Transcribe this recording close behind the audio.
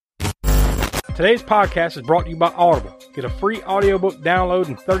Today's podcast is brought to you by Audible. Get a free audiobook download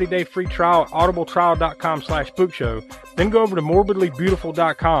and 30-day free trial at audibletrial.com/spookshow. Then go over to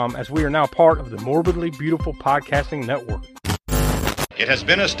morbidlybeautiful.com as we are now part of the Morbidly Beautiful Podcasting Network. It has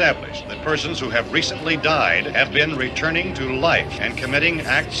been established that persons who have recently died have been returning to life and committing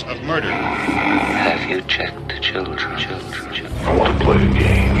acts of murder. Have you checked the children? I want to play a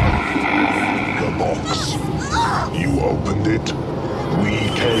game. The box. You opened it. We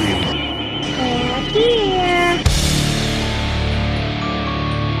came. Here.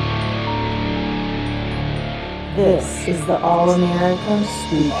 This is the All-American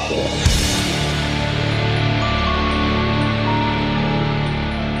Spook Show.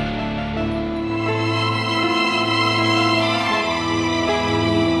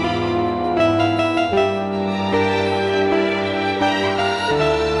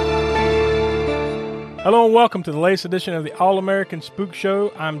 Hello and welcome to the latest edition of the All-American Spook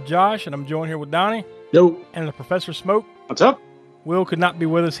Show. I'm Josh, and I'm joined here with Donnie. Yo. And the Professor Smoke. What's up? Will could not be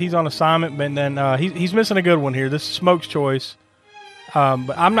with us. He's on assignment, but then he's missing a good one here. This is Smoke's choice,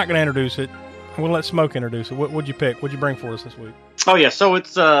 but I'm not going to introduce it. I'm going to let Smoke introduce it. What'd you pick? What'd you bring for us this week? Oh, yeah, so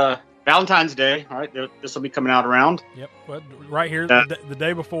it's Valentine's Day. All right, this will be coming out around. Yep, well, right here, the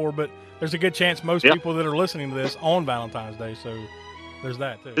day before, but there's a good chance most people that are listening to this on Valentine's Day, so there's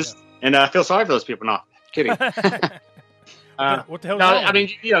that, too. And I feel sorry for those people. No, kidding. What the hell? No, I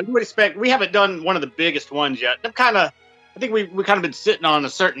mean, you would expect. We haven't done one of the biggest ones yet. I think we kind of been sitting on a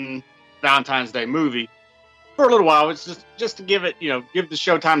certain Valentine's Day movie for a little while. It's just to give it, give the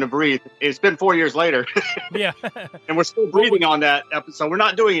show time to breathe. It's been 4 years later. Yeah. And we're still breathing on that episode. We're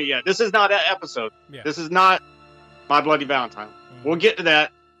not doing it yet. This is not that episode. Yeah. This is not My Bloody Valentine. Mm-hmm. We'll get to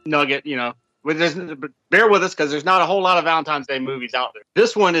that nugget, but bear with us because there's not a whole lot of Valentine's Day movies out there.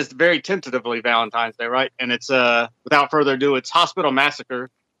 This one is very tentatively Valentine's Day, right? And it's, without further ado, it's Hospital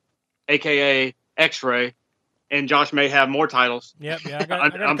Massacre, a.k.a. X-Ray. And Josh may have more titles. Yep, yeah.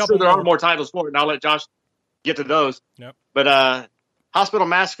 I'm sure there are more titles for it, and I'll let Josh get to those. Yep. But Hospital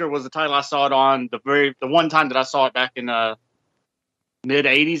Massacre was the title I saw it on the one time that I saw it back in mid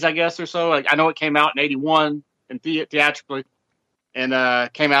 '80s, I guess, or so. I know it came out in '81 and theatrically, and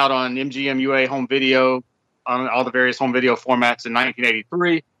came out on MGM-UA home video on all the various home video formats in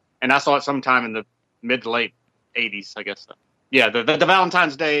 1983. And I saw it sometime in the mid to late '80s, I guess. Yeah, the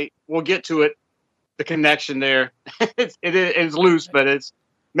Valentine's Day. We'll get to it. The connection there, it is loose, but it's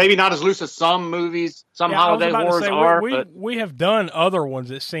maybe not as loose as some movies, some holiday horrors are. We have done other ones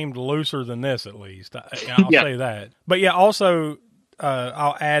that seemed looser than this, at least. I'll say that. But yeah, also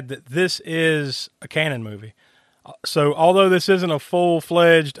I'll add that this is a canon movie. So although this isn't a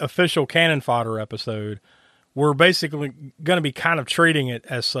full-fledged official cannon fodder episode, we're basically going to be kind of treating it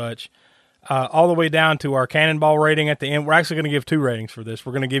as such. All the way down to our Cannonball rating at the end. We're actually going to give two ratings for this.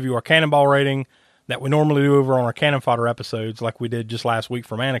 We're going to give you our Cannonball rating that we normally do over on our Cannon Fodder episodes like we did just last week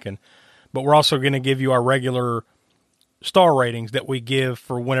for Mannequin. But we're also going to give you our regular star ratings that we give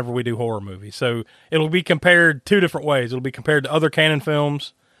for whenever we do horror movies. So it'll be compared two different ways. It'll be compared to other Cannon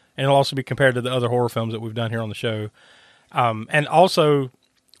films, and it'll also be compared to the other horror films that we've done here on the show. And also,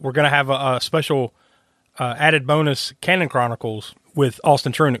 we're going to have a special added bonus Cannon Chronicles with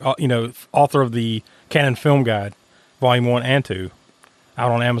Austin Trunick, author of the Cannon Film Guide, Volume 1 and 2. Out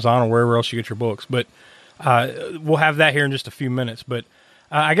on Amazon or wherever else you get your books. But we'll have that here in just a few minutes. But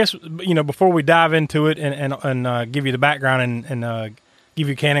I guess, before we dive into it and give you the background and give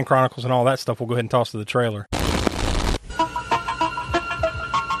you Cannon Chronicles and all that stuff, we'll go ahead and toss to the trailer.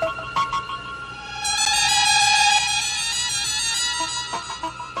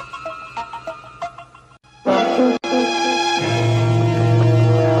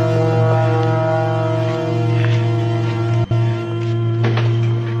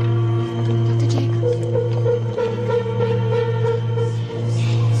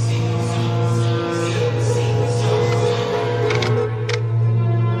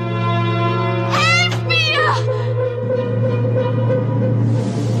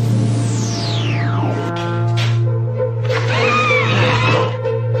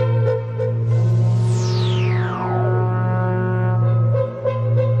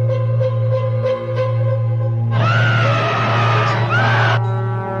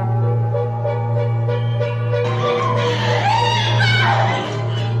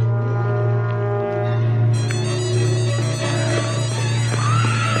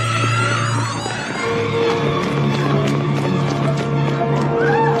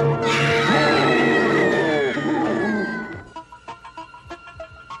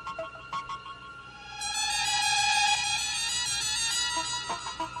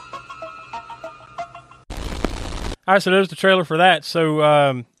 All right, so there's the trailer for that.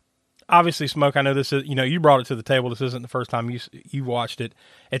 So obviously, Smoke, I know this is, you brought it to the table. This isn't the first time you watched it.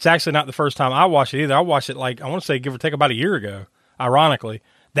 It's actually not the first time I watched it either. I watched it I want to say, give or take, about a year ago, ironically.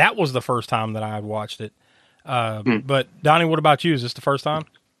 That was the first time that I had watched it. But Donnie, what about you? Is this the first time?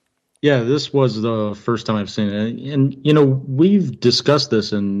 Yeah, this was the first time I've seen it. And we've discussed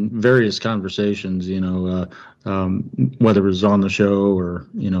this in various conversations, whether it was on the show or,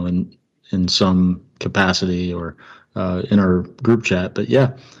 in some capacity or in our group chat. But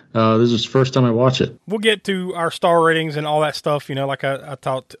yeah, this is the first time I watch it. We'll get to our star ratings and all that stuff, like I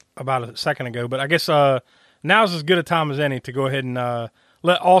talked about a second ago. But I guess now's as good a time as any to go ahead and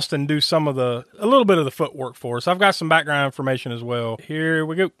let Austin do a little bit of the footwork for us. I've got some background information as well. Here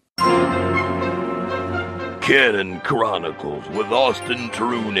we go. Canon Chronicles with Austin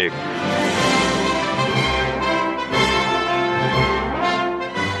Trunick.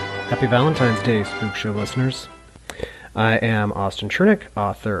 Happy Valentine's Day, Spook Show listeners. I am Austin Trunick,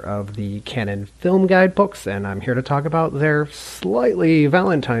 author of the Canon Film Guide books, and I'm here to talk about their slightly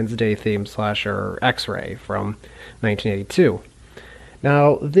Valentine's Day themed slasher X-Ray from 1982.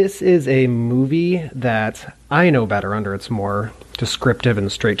 Now, this is a movie that I know better under its more descriptive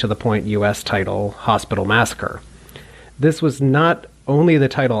and straight-to-the-point U.S. title, Hospital Massacre. This was not only the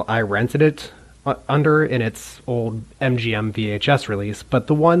title I rented it under in its old MGM VHS release, but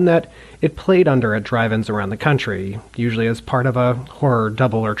the one that it played under at drive-ins around the country, usually as part of a horror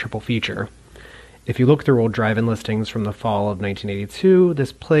double or triple feature. If you look through old drive-in listings from the fall of 1982,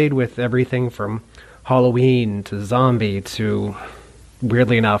 this played with everything from Halloween to Zombie to,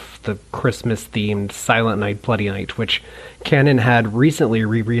 weirdly enough, the Christmas-themed Silent Night, Bloody Night, which Canon had recently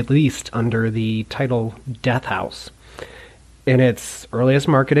re-released under the title Death House. In its earliest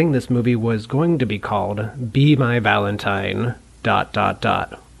marketing, this movie was going to be called Be My Valentine...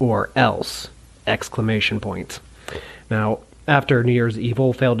 or else! ! Now, after New Year's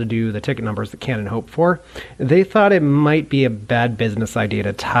Evil failed to do the ticket numbers that Canon hoped for, they thought it might be a bad business idea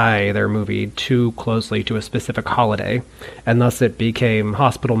to tie their movie too closely to a specific holiday, and thus it became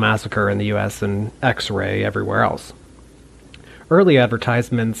Hospital Massacre in the US and X-Ray everywhere else. Early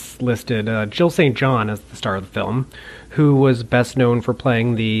advertisements listed Jill St. John as the star of the film, who was best known for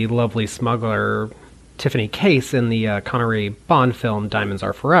playing the lovely smuggler Tiffany Case in the Connery Bond film Diamonds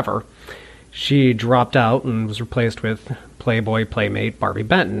Are Forever. She dropped out and was replaced with Playboy playmate Barbie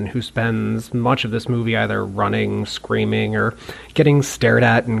Benton, who spends much of this movie either running, screaming, or getting stared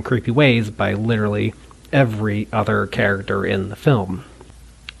at in creepy ways by literally every other character in the film.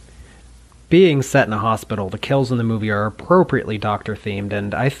 Being set in a hospital, the kills in the movie are appropriately doctor-themed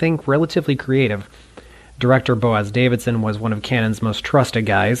and, I think, relatively creative. Director Boaz Davidson was one of Canon's most trusted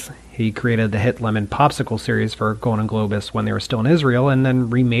guys. He created the hit Lemon Popsicle series for Golden Globus when they were still in Israel, and then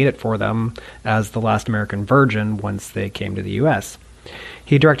remade it for them as The Last American Virgin once they came to the U.S.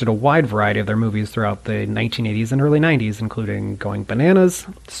 He directed a wide variety of their movies throughout the 1980s and early 90s, including Going Bananas,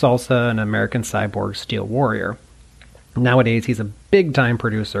 Salsa, and American Cyborg Steel Warrior. Nowadays, he's a big-time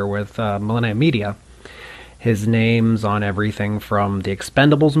producer with Millennium Media. His name's on everything from the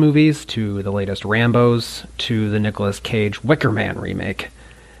Expendables movies to the latest Rambos to the Nicolas Cage Wicker Man remake.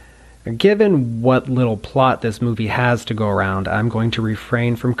 Given what little plot this movie has to go around, I'm going to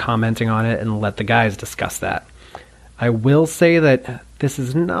refrain from commenting on it and let the guys discuss that. I will say that this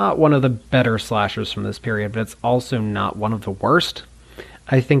is not one of the better slashers from this period, but it's also not one of the worst.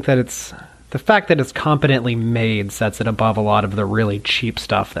 I think that the fact that it's competently made sets it above a lot of the really cheap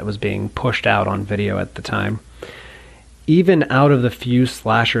stuff that was being pushed out on video at the time. Even out of the few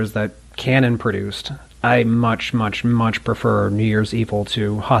slashers that Canon produced, I much, much, much prefer New Year's Evil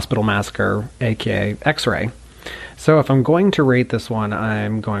to Hospital Massacre, aka X-Ray. So if I'm going to rate this one,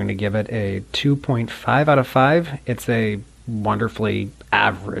 I'm going to give it a 2.5 out of 5. It's a wonderfully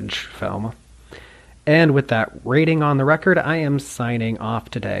average film. And with that rating on the record, I am signing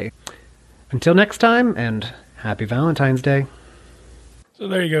off today. Until next time, and happy Valentine's Day. So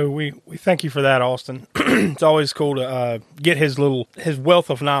there you go. We thank you for that, Austin. It's always cool to get his wealth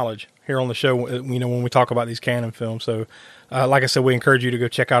of knowledge here on the show, when we talk about these Canon films. So, like I said, we encourage you to go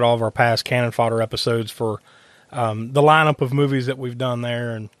check out all of our past Canon Fodder episodes for the lineup of movies that we've done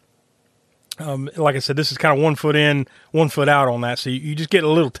there. And like I said, this is kind of 1 foot in, 1 foot out on that. So you just get a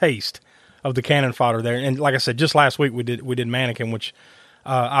little taste of the Canon Fodder there. And like I said, just last week we did Mannequin, which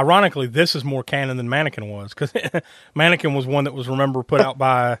ironically this is more Canon than Mannequin was, because Mannequin was one that was put out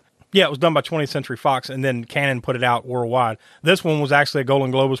by it was done by 20th Century Fox, and then Canon put it out worldwide. This one was actually a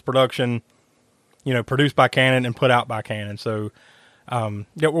Golden Globus production, produced by Canon and put out by Canon. So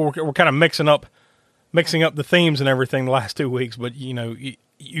we're kind of mixing up the themes and everything the last 2 weeks, but you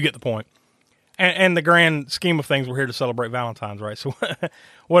get the point. And the grand scheme of things, we're here to celebrate Valentine's, right? So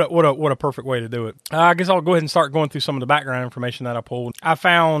what a perfect way to do it. I guess I'll go ahead and start going through some of the background information that I pulled. I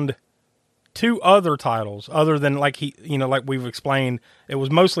found 2 other titles other than like we've explained. It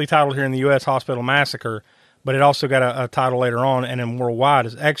was mostly titled here in the U.S. Hospital Massacre, but it also got a title later on, and then worldwide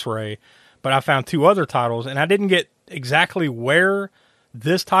is X-Ray. But I found 2 other titles, and I didn't get exactly where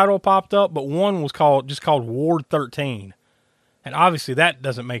this title popped up, but one was called Ward 13. And obviously that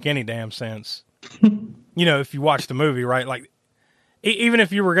doesn't make any damn sense. If you watch the movie, right? Like, even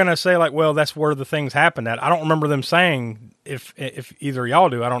if you were going to say like, well, that's where the things happened at, I don't remember them saying, if either of y'all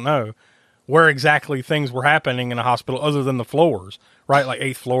do, I don't know, where exactly things were happening in a hospital other than the floors, right? Like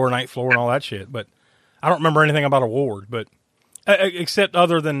 8th floor, 9th floor and all that shit. But I don't remember anything about a ward, but except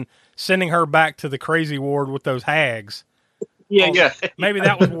other than sending her back to the crazy ward with those hags. Yeah. Maybe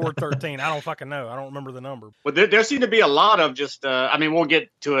that was Ward 13. I don't fucking know. I don't remember the number. Well, there seem to be a lot of just, we'll get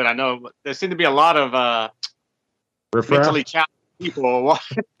to it, I know, but there seem to be a lot of mentally challenged people.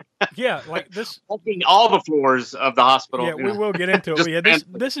 Yeah, like this. Walking all the floors of the hospital. Yeah, we will get into it. But yeah,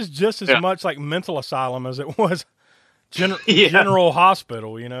 this is just as much like mental asylum as it was general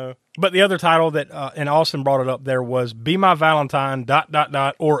hospital, But the other title that, and Austin brought it up there, was Be My Valentine ...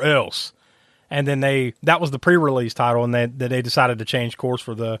 or else. And then that was the pre-release title, and they decided to change course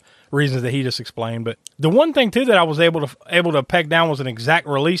for the reasons that he just explained. But the one thing too that I was able to peg down was an exact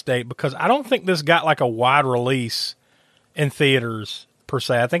release date, because I don't think this got like a wide release in theaters per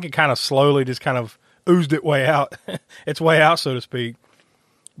se. I think it kind of slowly just kind of oozed its way out, so to speak.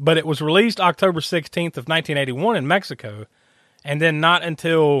 But it was released October 16th of 1981 in Mexico, and then not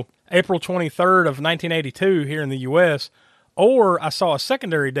until April 23rd of 1982 here in the U.S., or I saw a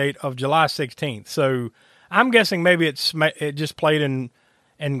secondary date of July 16th. So I'm guessing maybe it just played in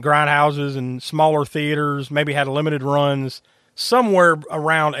grindhouses and smaller theaters, maybe had limited runs somewhere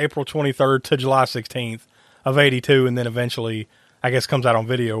around April 23rd to July 16th of 82, and then eventually, I guess, comes out on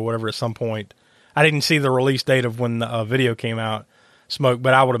video or whatever at some point. I didn't see the release date of when the video came out, Smoke,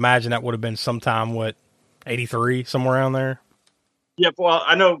 but I would imagine that would have been sometime, 83, somewhere around there? Yeah, well,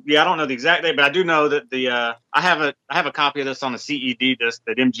 I know. Yeah, I don't know the exact date, but I do know that I have a copy of this on a CED disc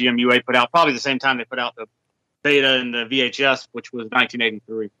that MGM-UA put out, probably the same time they put out the beta and the VHS, which was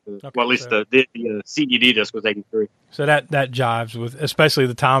 1983. Okay, well, at least the CED disc was 83. So that jives with, especially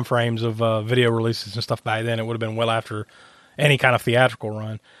the time frames of video releases and stuff back then. It would have been well after any kind of theatrical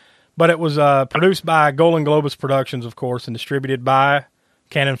run. But it was produced by Golden Globus Productions, of course, and distributed by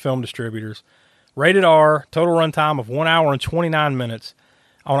Cannon Film Distributors. Rated R, total runtime of 1 hour and 29 minutes.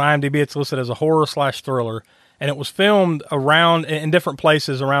 On IMDb, it's listed as a horror/thriller, and it was filmed in different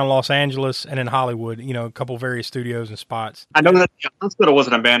places around Los Angeles and in Hollywood, a couple various studios and spots. I know that the hospital was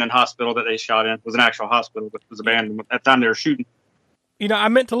an abandoned hospital that they shot in. It was an actual hospital, but it was abandoned at the time they were shooting. I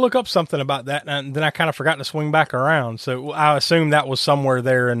meant to look up something about that, and then I kind of forgot to swing back around. So I assume that was somewhere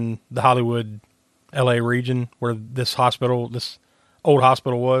there in the Hollywood, L.A. region where this old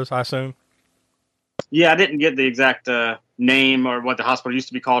hospital was, I assume. Yeah, I didn't get the exact name or what the hospital used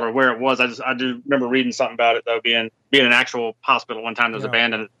to be called or where it was. I do remember reading something about it, though, being an actual hospital one time that was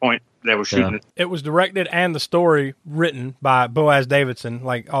abandoned at the point they were shooting it. It was directed and the story written by Boaz Davidson,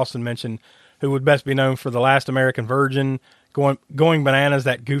 like Austin mentioned, who would best be known for The Last American Virgin, Going Bananas,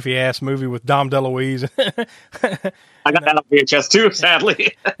 that goofy-ass movie with Dom DeLuise. I got that on VHS, too,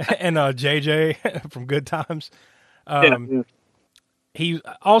 sadly. And JJ from Good Times. He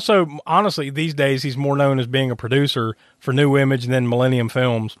also, honestly, these days, he's more known as being a producer for New Image and then Millennium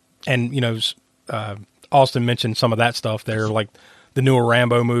Films. And, Austin mentioned some of that stuff there, like the newer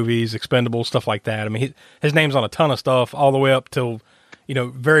Rambo movies, Expendables, stuff like that. I mean, his name's on a ton of stuff all the way up till,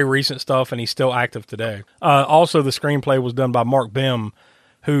 very recent stuff, and he's still active today. Also, the screenplay was done by Mark Bem,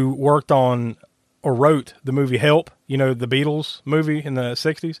 who worked on or wrote the movie Help, the Beatles movie in the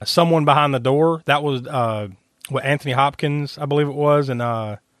 60s. Someone Behind the Door, that was... Anthony Hopkins, I believe it was, and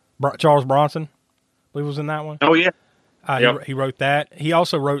Charles Bronson, I believe was in that one. Oh, yeah. He wrote that. He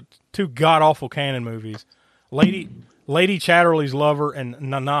also wrote 2 god-awful Cannon movies, Lady Chatterley's Lover and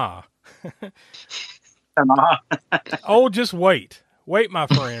Nana. Oh, just wait. Wait, my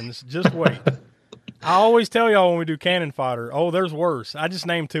friends. Just wait. I always tell y'all when we do Cannon Fodder, there's worse. I just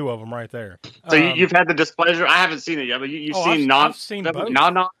named 2 of them right there. So you've had the displeasure? I haven't seen it yet, but you've seen I've seen both.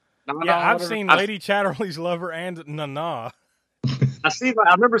 Nana? Yeah, I've seen Lady Chatterley's Lover and Nana. I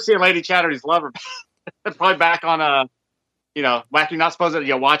remember seeing Lady Chatterley's Lover probably back on Wacky Not Supposed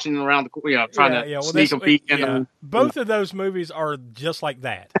to, watching around the, trying to sneak a peek in them. Both of those movies are just like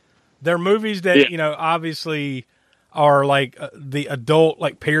that. They're movies that, obviously are like the adult,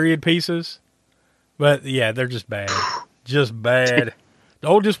 like period pieces. But yeah, they're just bad. Just bad.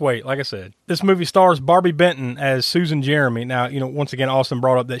 just wait. Like I said, this movie stars Barbie Benton as Susan Jeremy. Now, once again, Austin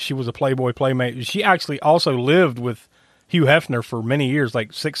brought up that she was a Playboy playmate. She actually also lived with Hugh Hefner for many years,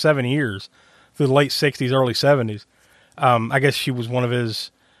 like 6-7 years, through the late 60s, early 70s. I guess she was one of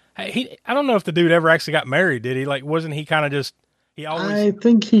his... I don't know if the dude ever actually got married, did he? Like, wasn't he kind of just... I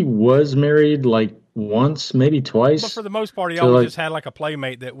think he was married, like, once, maybe twice. But for the most part, he always just had, like, a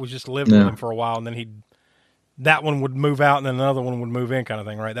playmate that was just living with him for a while, and then that one would move out, and then another one would move in kind of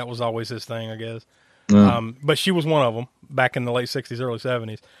thing, right? That was always his thing, I guess. But she was one of them back in the late 60s, early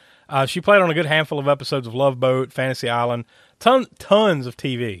 70s. She played on a good handful of episodes of Love Boat, Fantasy Island, tons of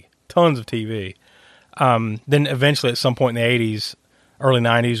TV. Then eventually at some point in the 80s, early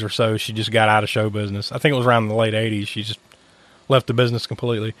 90s or so, she just got out of show business. I think it was around the late 80s. She just left the business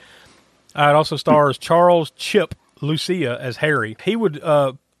completely. It also stars Charles Chip Lucia as Harry. He would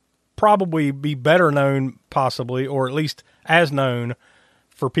probably be better known, possibly, or at least as known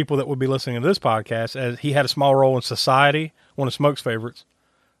for people that would be listening to this podcast, as he had a small role in Society, one of Smoke's favorites.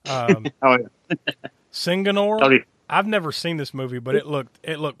 Singanor. I've never seen this movie, but it looked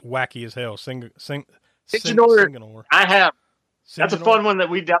wacky as hell. Singanor. I have. That's a fun one that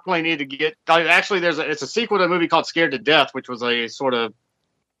we definitely need to get. Actually, it's a sequel to a movie called Scared to Death, which was a sort of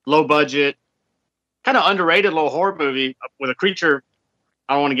low budget, kind of underrated little horror movie with a creature.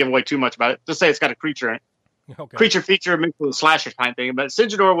 I don't want to give away too much about it. Just say it's got a creature in it. Okay. Creature feature mixed with a slasher kind of thing. But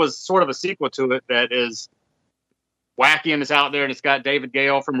Singanor was sort of a sequel to it that is wacky and it's out there, and it's got David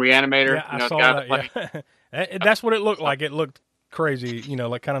Gale from Reanimator. Yeah, I saw that. Yeah. That's what it looked like. It looked crazy,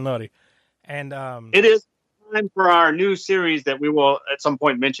 like kind of nutty. And it is prime for our new series that we will at some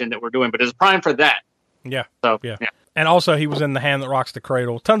point mention that we're doing, but it's prime for that. Yeah. So yeah. And also he was in The Hand That Rocks the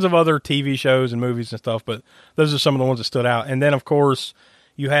Cradle. Tons of other TV shows and movies and stuff, but those are some of the ones that stood out. And then of course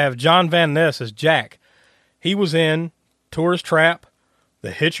you have John Van Ness as Jack. He was in Tourist Trap,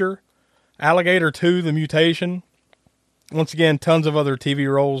 The Hitcher, Alligator 2, The Mutation. Once again, tons of other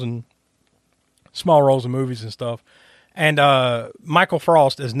TV roles and small roles in movies and stuff. And Michael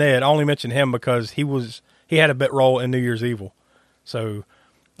Frost as Ned. I only mentioned him because he had a bit role in New Year's Evil. So,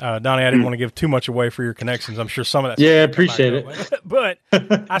 Donnie, I didn't want to give too much away for your connections. I'm sure some of that. Yeah, appreciate it. But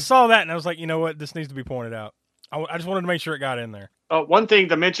I saw that and I was like, you know what? This needs to be pointed out. I just wanted to make sure it got in there. One thing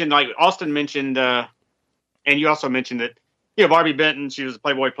to mention, like Austin mentioned, and you also mentioned that, Barbie Benton, she was a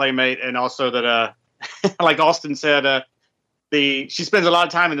Playboy playmate, and also that, like Austin said, she spends a lot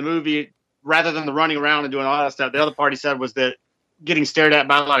of time in the movie rather than the running around and doing all that stuff. The other part he said was that getting stared at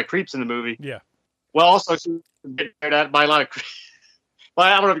by a lot of creeps in the movie. Yeah. Well, also she was getting stared at by a lot of creeps. Well,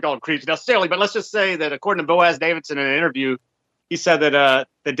 I don't know if you call them creeps necessarily, but let's just say that according to Boaz Davidson in an interview, he said that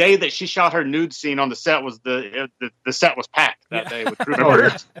the day that she shot her nude scene on the set was the set was packed that day with crew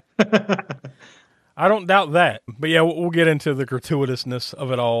members. I don't doubt that. But yeah, we'll get into the gratuitousness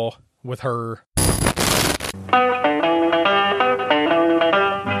of it all with her.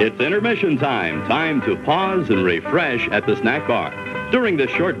 It's intermission time. Time to pause and refresh at the snack bar. During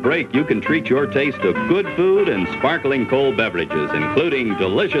this short break, you can treat your taste of good food and sparkling cold beverages, including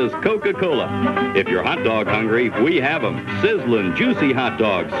delicious Coca-Cola. If you're hot dog hungry, we have them. Sizzling, juicy hot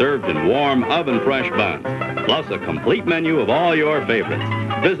dogs served in warm, oven-fresh buns. Plus a complete menu of all your favorites.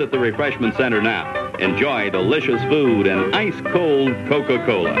 Visit the Refreshment Center now. Enjoy delicious food and ice-cold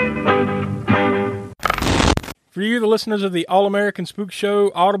Coca-Cola. For you, the listeners of the All-American Spook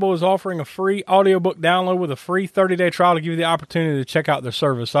Show, Audible is offering a free audiobook download with a free 30-day trial to give you the opportunity to check out their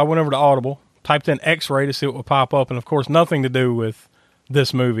service. So I went over to Audible, typed in X-Ray to see what would pop up, and of course nothing to do with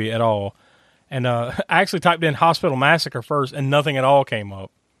this movie at all. And I actually typed in Hospital Massacre first, and nothing at all came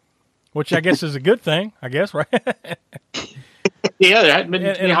up, which I guess is a good thing, I guess, right? Yeah, there hadn't been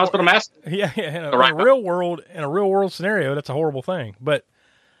any Hospital Massacre. Yeah, in a real world scenario, that's a horrible thing. But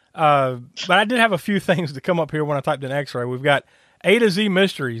I did have a few things to come up here when I typed in X-Ray. We've got A to Z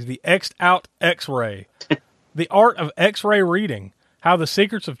Mysteries, the X'd Out X-Ray, The Art of X-Ray Reading, How the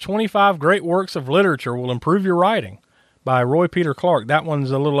Secrets of 25 Great Works of Literature Will Improve Your Writing by Roy Peter Clark. That one's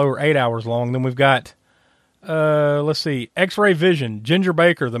a little over 8 hours long. Then we've got, X-Ray Vision, Ginger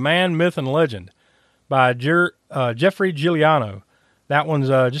Baker, The Man, Myth, and Legend by Jeffrey Giuliano. That one's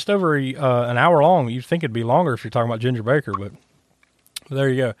just over an hour long. You'd think it'd be longer if you're talking about Ginger Baker, but there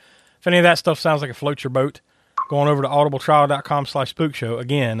you go. If any of that stuff sounds like it floats your boat, go on over to audibletrial.com/spookshow.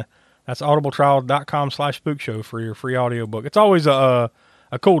 Again, that's audibletrial.com/spookshow for your free audiobook. It's always a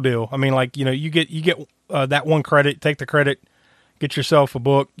cool deal. I mean, like, you get that one credit, take the credit, get yourself a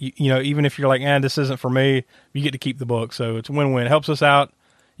book. Even if you're like, this isn't for me, you get to keep the book. So it's a win-win. It helps us out.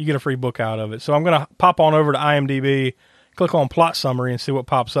 You get a free book out of it. So I'm going to pop on over to IMDb, click on plot summary and see what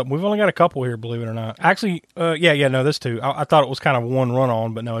pops up. We've only got a couple here, believe it or not. Actually, no, there's two. I thought it was kind of one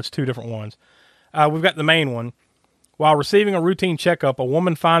run-on, but no, it's two different ones. We've got the main one. While receiving a routine checkup, a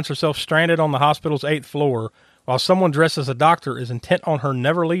woman finds herself stranded on the hospital's 8th floor while someone dressed as a doctor is intent on her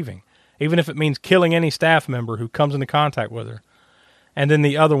never leaving, even if it means killing any staff member who comes into contact with her. And then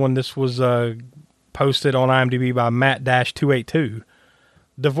the other one, this was posted on IMDb by Matt-282.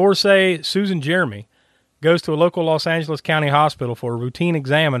 Divorcee Susan Jeremy goes to a local Los Angeles County hospital for a routine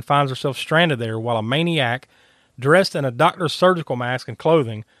exam and finds herself stranded there while a maniac, dressed in a doctor's surgical mask and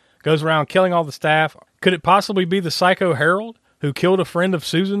clothing, goes around killing all the staff. Could it possibly be the psycho Harold, who killed a friend of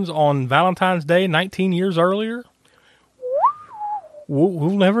Susan's on Valentine's Day 19 years earlier?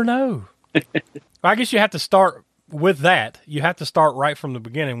 We'll never know. I guess you have to start with that. You have to start right from the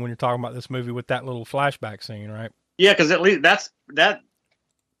beginning when you're talking about this movie with that little flashback scene, right? Yeah, because at least that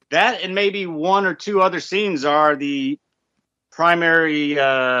and maybe one or two other scenes are the primary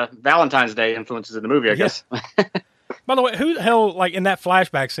Valentine's Day influences in the movie, I guess. By the way, who the hell, like, in that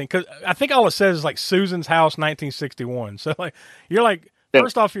flashback scene? Because I think all it says is, like, Susan's house, 1961. So, like, you're like,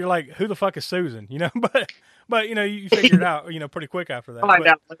 first off, you're like, who the fuck is Susan? You know, but you know, you figure it out, you know, pretty quick after that. I'll find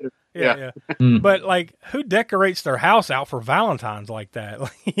out later. Yeah. But, like, who decorates their house out for Valentine's like that?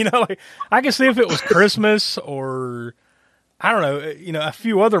 Like, you know, like, I can see if it was Christmas or, I don't know, you know, a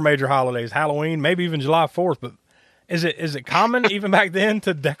few other major holidays, Halloween, maybe even July 4th, but is it common even back then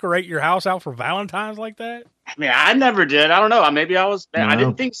to decorate your house out for Valentine's like that? I mean, I never did. I don't know. Maybe I was. No. I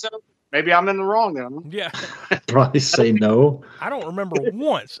didn't think so. Maybe I'm in the wrong then. Yeah. Probably say no. I don't remember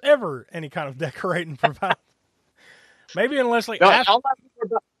once ever any kind of decorating for Valentine's. Maybe unless like all I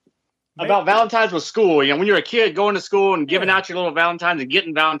remember about Valentine's was school. You know, when you're a kid going to school and giving out your little Valentine's and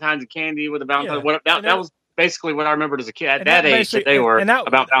getting Valentine's and candy with the Valentine's. That was basically what I remembered as a kid at that age that they were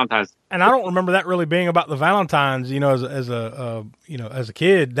about Valentine's. And I don't remember that really being about the Valentine's, you know, as a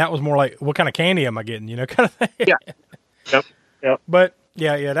kid. That was more like, what kind of candy am I getting, you know, kind of thing. Yeah. Yep. But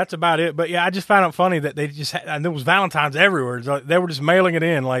yeah, that's about it. But yeah, I just found it funny that they just had, and there was Valentine's everywhere. It's like they were just mailing it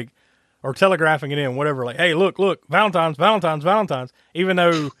in, like, or telegraphing it in, whatever. Like, hey, look, Valentine's. Even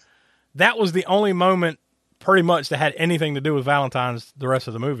though that was the only moment pretty much that had anything to do with Valentine's the rest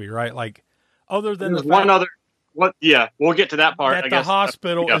of the movie, right? Like, other than we'll get to that part. That I the guess.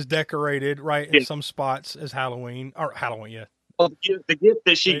 Hospital is decorated, right, in some spots as Halloween. Yeah. Well, the gift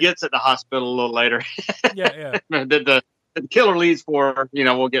that she gets at the hospital a little later. Yeah. the killer leaves for her, you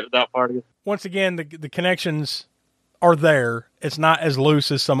know, we'll get to that part. Once again, the connections are there. It's not as loose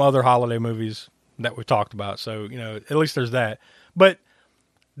as some other holiday movies that we talked about. So, you know, at least there's that. But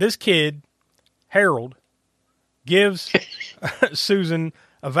this kid, Harold, gives Susan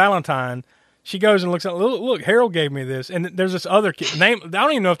a Valentine. She goes and looks at, look, Harold gave me this. And there's this other kid. I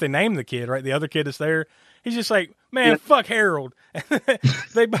don't even know if they named the kid, right? The other kid that's there. He's just like, man, fuck Harold.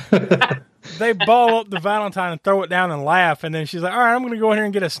 They ball up the Valentine and throw it down and laugh. And then she's like, all right, I'm going to go in here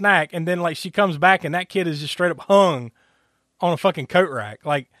and get a snack. And then, like, she comes back and that kid is just straight up hung on a fucking coat rack.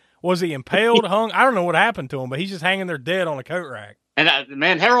 Like, was he impaled, hung? I don't know what happened to him, but he's just hanging there dead on a coat rack. And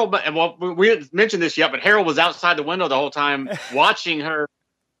man, Harold, well, we didn't mention this yet, but Harold was outside the window the whole time watching her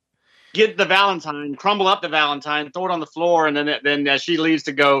get the Valentine, crumble up the Valentine, throw it on the floor, and then as she leaves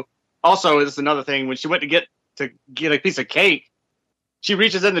to go. Also, this is another thing. When she went to get a piece of cake, she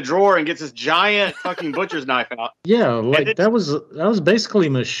reaches in the drawer and gets this giant fucking butcher's knife out. Yeah, like that was basically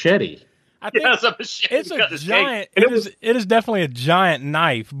machete. I think it's a machete. It's a giant. It is definitely a giant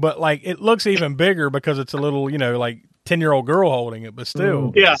knife, but like it looks even bigger because it's a little, you know, like 10-year-old girl holding it, but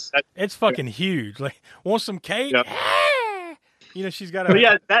still, it's fucking huge. Like, want some cake? Yep. You know, she's got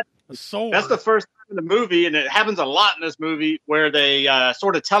a sword. That's the first time in the movie, and it happens a lot in this movie where they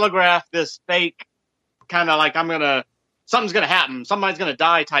sort of telegraph this fake kind of like something's gonna happen, somebody's gonna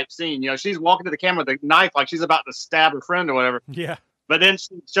die type scene. You know, she's walking to the camera with a knife like she's about to stab her friend or whatever. Yeah. But then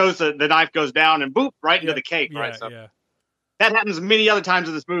she shows the knife goes down and boop right into the cake. Right. So that happens many other times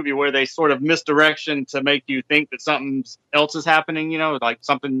in this movie where they sort of misdirection to make you think that something else is happening. You know, like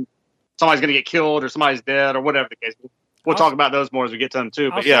somebody's going to get killed or somebody's dead or whatever the case. We'll talk about those more as we get to them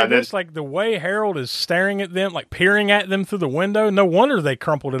too. But it's like the way Harold is staring at them, like peering at them through the window. No wonder they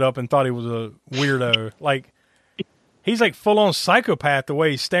crumpled it up and thought he was a weirdo. Like he's like full on psychopath the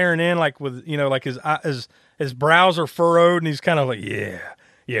way he's staring in, like with, you know, like his brows are furrowed and he's kind of like, yeah,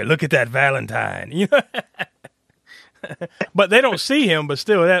 look at that Valentine, you know. But they don't see him, but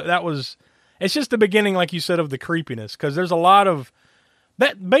still it's just the beginning, like you said, of the creepiness. Cause there's a lot of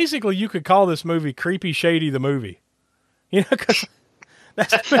that. Basically you could call this movie Creepy Shady, the movie, you know, cause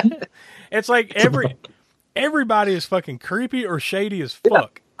it's like everybody is fucking creepy or shady as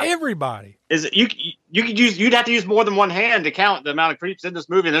fuck. Everybody. You'd have to use more than one hand to count the amount of creeps in this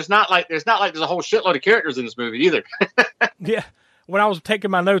movie. And there's not like there's a whole shitload of characters in this movie either. Yeah. When I was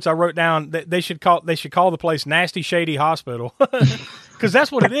taking my notes, I wrote down that they should call the place Nasty Shady Hospital, because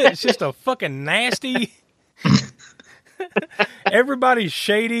that's what it is. It's just a fucking nasty. Everybody's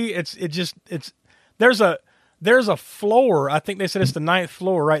shady. There's a floor. I think they said it's the 9th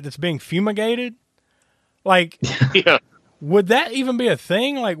floor, right? That's being fumigated. Like, yeah. Would that even be a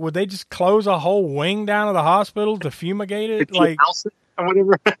thing? Like, would they just close a whole wing down of the hospital to fumigate it? Like, or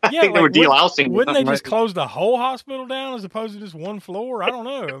whatever. I think they were delousing. Wouldn't they just close the whole hospital down as opposed to just one floor? I don't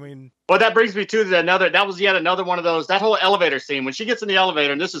know. I mean, well, that brings me to that was yet another one of those, that whole elevator scene when she gets in the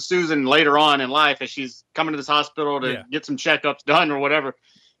elevator, and this is Susan later on in life as she's coming to this hospital to get some checkups done or whatever.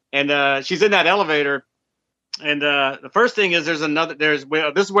 And she's in that elevator. And the first thing is this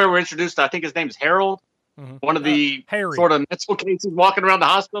is where we're introduced to, I think his name is Harold. Mm-hmm. One of the sort of mental cases walking around the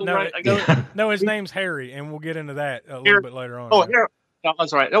hospital, right? No, his name's Harry, and we'll get into that a little bit later on. Oh, Harold. No,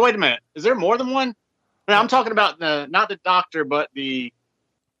 that's right. Oh, wait a minute. Is there more than one? I mean, I'm talking about not the doctor, but the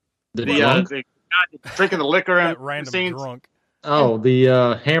guy drinking the liquor and random scenes. Drunk. Oh,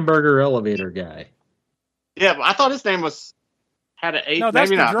 the hamburger elevator guy. Yeah, but I thought his name had an 8. No, that's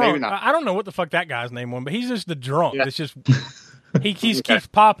maybe the not. drunk. Maybe not. I don't know what the fuck that guy's name was, but he's just the drunk. Yeah. It's just he keeps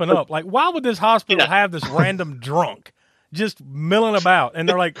popping up. Like, why would this hospital have this random drunk just milling about? And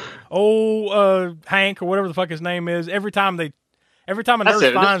they're like, Hank or whatever the fuck his name is. Every time a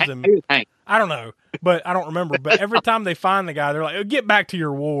nurse finds him, I don't know, but I don't remember. But every time they find the guy, they're like, "Get back to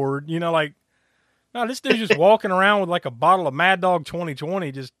your ward," like. No, this dude's just walking around with like a bottle of Mad Dog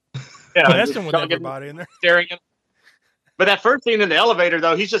 2020, just messing with everybody in there, staring at him. But that first scene in the elevator,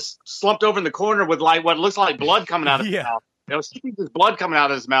 though, he's just slumped over in the corner with like what looks like blood coming out of his mouth. She sees blood coming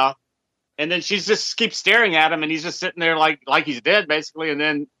out of his mouth, and then she just keeps staring at him, and he's just sitting there like he's dead, basically. And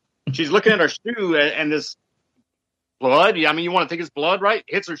then she's looking at her shoe, and this blood. I mean, you want to think it's blood, right?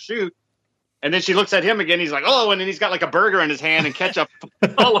 Hits her shoe. And then she looks at him again. He's like, "Oh!" And then he's got like a burger in his hand and ketchup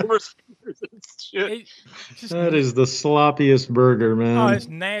all over his fingers and shit. That is the sloppiest burger, man. Oh,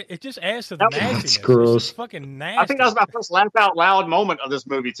 it just adds to the nastiness. That's gross. It's fucking nasty. I think that was my first laugh out loud moment of this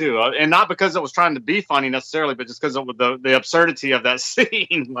movie too, and not because it was trying to be funny necessarily, but just because of the absurdity of that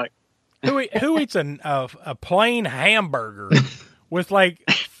scene. Like, who eats a plain hamburger with like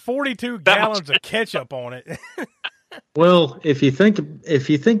 42 gallons of ketchup on it? Well, if you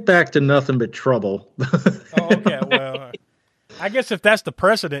think back to Nothing But Trouble. Okay, well, I guess if that's the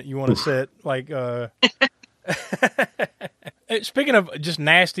precedent you want to set, like, speaking of just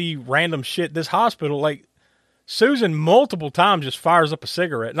nasty random shit, this hospital, like, Susan multiple times just fires up a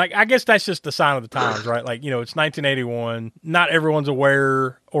cigarette. Like, I guess that's just the sign of the times, right? Like, it's 1981. Not everyone's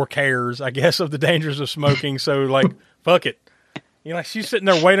aware or cares, I guess, of the dangers of smoking. So, like, fuck it. She's sitting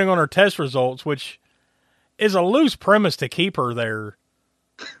there waiting on her test results, which is a loose premise to keep her there.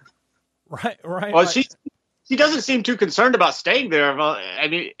 Right. Well, she doesn't seem too concerned about staying there. I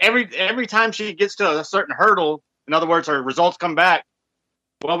mean, every time she gets to a certain hurdle, in other words, her results come back.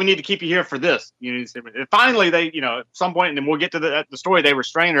 Well, we need to keep you here for this. And finally, they, at some point, and then we'll get to the story. They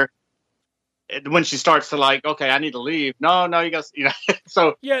restrain her when she starts to like, okay, I need to leave. No, you guys,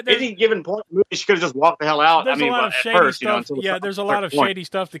 So any given point, she could have just walked the hell out. There's a lot of shady stuff. There's a lot of shady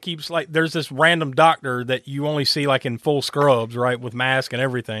stuff that keeps like. There's this random doctor that you only see like in full scrubs, right, with mask and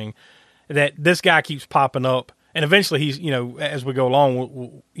everything. That this guy keeps popping up, and eventually he's, as we go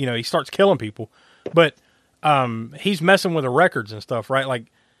along, he starts killing people, but he's messing with the records and stuff, right? Like,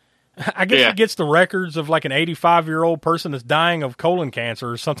 I guess he gets the records of like an 85-year-old person that's dying of colon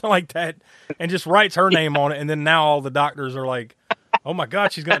cancer or something like that, and just writes her name on it. And then now all the doctors are like, "Oh my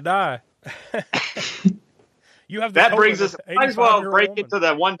God, she's gonna die." You have that brings us. Might as well break into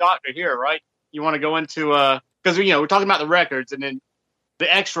that one doctor here, right? You want to go into because we're talking about the records, and then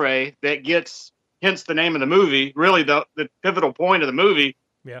the X-ray that gets hence the name of the movie. Really, the pivotal point of the movie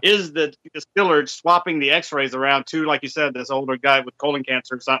is the killer swapping the X-rays around to, like you said, this older guy with colon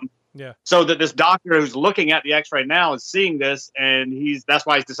cancer or something. Yeah. So that this doctor who's looking at the X-ray now is seeing this, and that's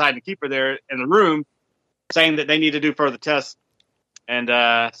why he's deciding to keep her there in the room, saying that they need to do further tests. And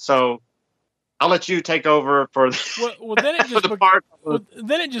so I'll let you take over for well then it just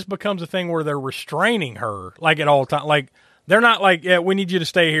then it just becomes a thing where they're restraining her like at all times. Like, they're not like, "Yeah, we need you to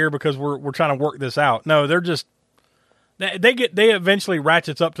stay here because we're trying to work this out." No, they're just they eventually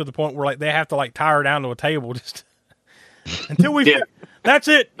ratchets up to the point where like they have to like tie her down to a table just until we. That's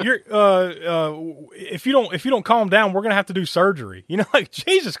it. You're if you don't calm down, we're gonna have to do surgery. Like,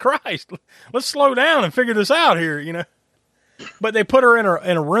 Jesus Christ, let's slow down and figure this out here. But they put her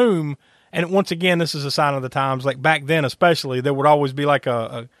in a room, And once again, this is a sign of the times. Like back then, especially, there would always be like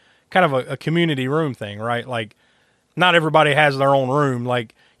a kind of a community room thing, right? Like not everybody has their own room.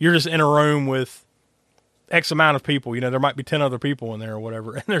 Like you're just in a room with X amount of people. You know, there might be 10 other people in there or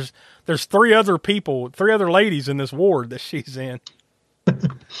whatever. And there's 3 other ladies in this ward that she's in.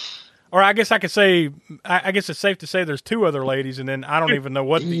 Or I guess I could say, I guess it's safe to say there's 2 other ladies, and then I don't even know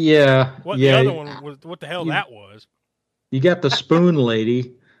what the other one was, what the hell that was. You got the spoon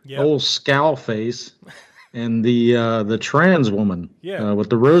lady, Yep. old scowl face, and the trans woman with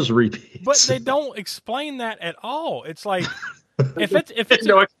the rosary piece. But they don't explain that at all. It's like if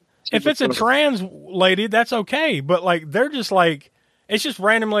it's a trans lady, that's okay. But like they're just like it's just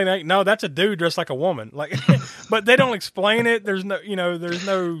randomly like, no, that's a dude dressed like a woman. Like, but they don't explain it. There's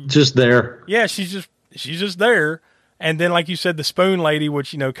no just there. Yeah, she's just there. And then, like you said, the spoon lady,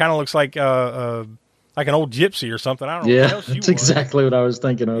 which kind of looks like an old gypsy or something. I don't know. Yeah, what the hell she that's was. exactly what I was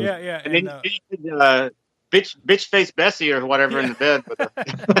thinking of. Yeah. And then bitch face Bessie or whatever in the bed with her.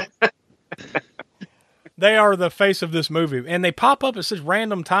 They are the face of this movie, and they pop up at such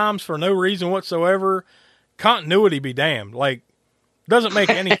random times for no reason whatsoever. Continuity be damned. Like, doesn't make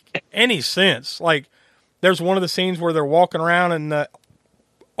any sense. Like, there's one of the scenes where they're walking around and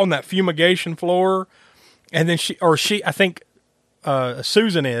on that fumigation floor, and then I think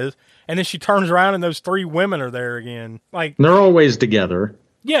Susan is, and then she turns around and those 3 women are there again. Like, they're always together.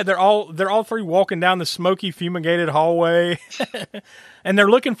 Yeah, they're all 3 walking down the smoky, fumigated hallway, and they're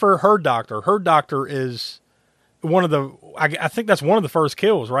looking for her doctor. Her doctor is one of the. I think that's one of the first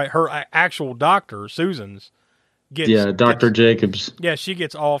kills, right? Her actual doctor, Susan's. Dr. Jacobs. Yeah, she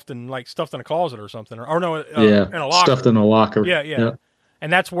gets offed and like stuffed in a closet or something, in a locker. Stuffed in a locker. Yeah,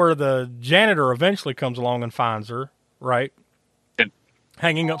 and that's where the janitor eventually comes along and finds her, right?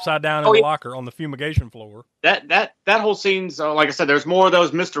 Hanging upside down in the locker on the fumigation floor. That whole scene's like I said, there's more of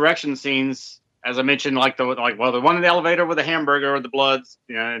those misdirection scenes, as I mentioned, the one in the elevator with the hamburger or the bloods.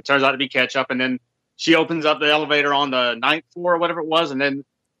 It turns out to be ketchup, and then she opens up the elevator on the 9th floor or whatever it was, and then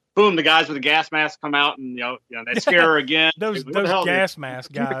boom, the guys with the gas mask come out and they scare her again. those gas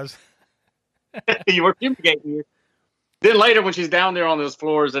mask guys. You were fumigating you. Then later when she's down there on those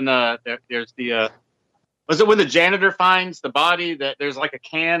floors and there's the was it when the janitor finds the body that there's like a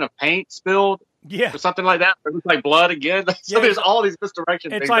can of paint spilled? Yeah. Or something like that. It looks like blood again. So there's all these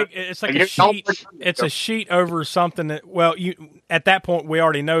misdirection things. It's like a sheet. It's a sheet over something that, at that point we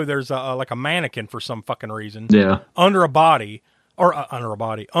already know there's like a mannequin for some fucking reason. Yeah. Under a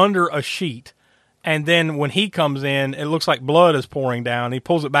sheet. And then when he comes in, it looks like blood is pouring down. He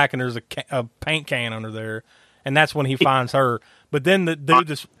pulls it back and there's a paint can under there. And that's when he finds her. But then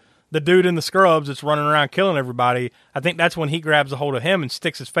the dude in the scrubs that's running around killing everybody, I think that's when he grabs a hold of him and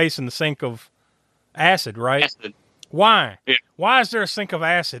sticks his face in the sink of acid, right? Acid. Why? Yeah. Why is there a sink of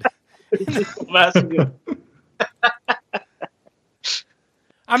acid?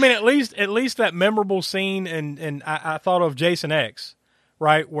 I mean, at least that memorable scene, and I thought of Jason X,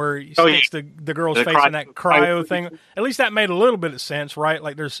 right, where he sticks the girl's face in that cryo thing. At least that made a little bit of sense, right?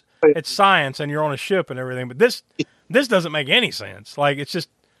 Like it's science, and you're on a ship and everything. But this doesn't make any sense. Like it's just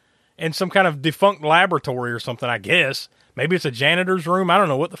in some kind of defunct laboratory or something, I guess. Maybe it's a janitor's room. I don't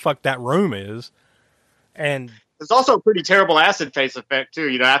know what the fuck that room is. And there's also a pretty terrible acid face effect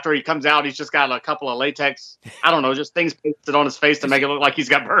too. After he comes out, he's just got a couple of latex, I don't know, just things pasted on his face to make it look like he's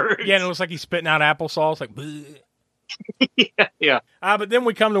got burns. Yeah, and it looks like he's spitting out applesauce, like bleh. Yeah. But then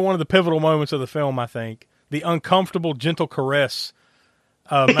we come to one of the pivotal moments of the film, I think. The uncomfortable, gentle caress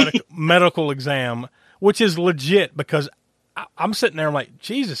medical exam, which is legit because I'm sitting there, I'm like,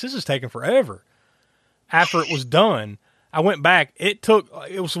 Jesus, this is taking forever. After it was done, I went back. It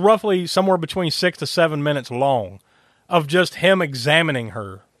was roughly somewhere between 6 to 7 minutes long of just him examining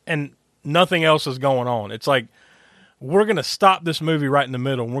her and nothing else is going on. It's like, we're going to stop this movie right in the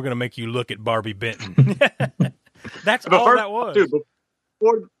middle and we're going to make you look at Barbie Benton. That's all that was. Dude,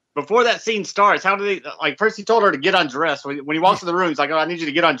 before that scene starts, how did he, first he told her to get undressed. When he walks in the room, he's like, oh, I need you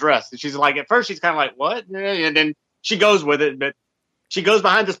to get undressed. And she's like, at first she's kind of like, what? And then she goes with it, but she goes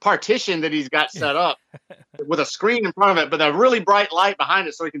behind this partition that he's got set up with a screen in front of it, but a really bright light behind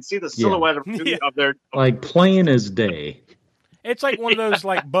it so he can see the silhouette of their... Like plain as day. It's like one of those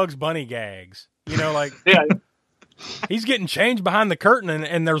Bugs Bunny gags. Yeah. He's getting changed behind the curtain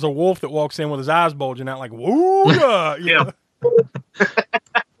and there's a wolf that walks in with his eyes bulging out like, woo! Yeah.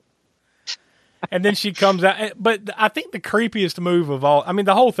 And then she comes out. But I think the creepiest move of all, I mean,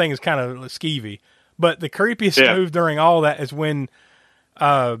 the whole thing is kind of skeevy, but the creepiest move during all that is when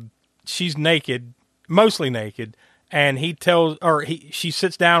she's naked, mostly naked, and she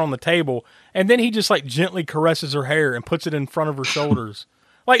sits down on the table, and then he just gently caresses her hair and puts it in front of her shoulders,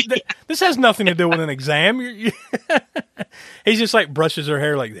 Like, this has nothing to do with an exam. He's just like brushes her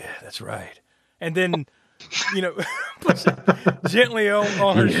hair like, yeah, that's right. And then, puts it gently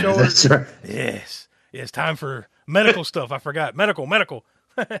on her shoulder. That's right. Yes. Yeah, it's time for medical stuff. I forgot. Medical.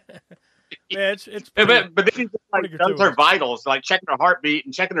 Yeah, it's pretty, but then she just, like, does her vitals, like checking her heartbeat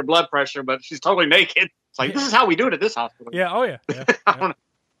and checking her blood pressure, but she's totally naked. It's like, this is how we do it at this hospital. Yeah, oh yeah. I don't know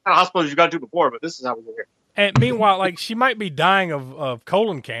what hospitals you got to before, but this is how we do it. And meanwhile, like, she might be dying of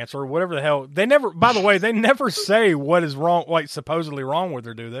colon cancer or whatever the hell. They never say what is wrong, like supposedly wrong with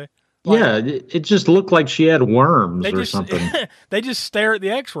her, do they? Like, yeah, it just looked like she had worms or something. They just stare at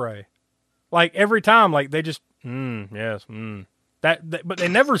the X-ray, like every time. Like they just, yes. But they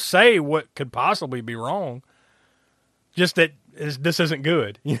never say what could possibly be wrong. Just that this isn't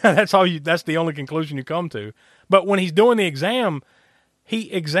good. That's the only conclusion you come to. But when he's doing the exam,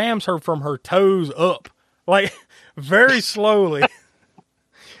 he examines her from her toes up, like very slowly.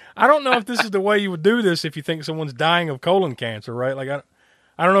 I don't know if this is the way you would do this if you think someone's dying of colon cancer, right? Like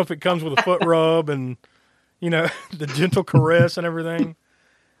I don't know if it comes with a foot rub and the gentle caress and everything.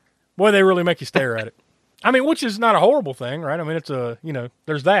 Boy, they really make you stare at it. I mean, which is not a horrible thing, right? I mean, it's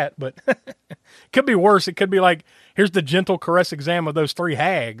there's that, but it could be worse. It could be like, here's the gentle caress exam of those 3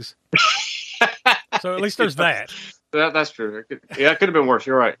 hags. So at least there's that. That's true. It could have been worse.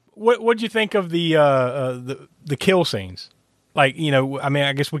 You're right. What'd you think of the kill scenes? Like, I mean,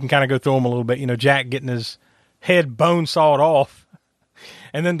 I guess we can kind of go through them a little bit. Jack getting his head bone sawed off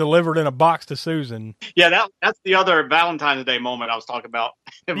and then delivered in a box to Susan. Yeah, that's the other Valentine's Day moment I was talking about.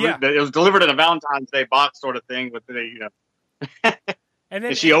 It was delivered in a Valentine's Day box sort of thing with and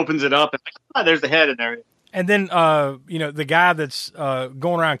then she opens it up and there's the head in there. And then the guy that's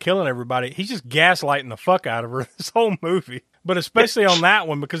going around killing everybody, he's just gaslighting the fuck out of her this whole movie. But especially on that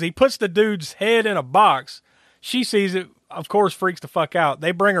one, because he puts the dude's head in a box. She sees it, of course, freaks the fuck out.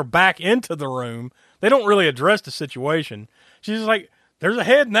 They bring her back into the room. They don't really address the situation. She's just like, there's a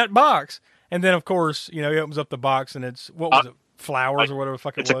head in that box. And then, of course, he opens up the box and it's, what was it, flowers or whatever the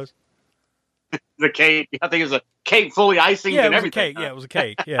fuck it was? The cake. I think it was a cake fully icing and everything. It was a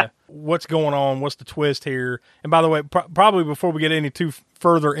cake. Yeah. What's going on? What's the twist here? And by the way, probably before we get any too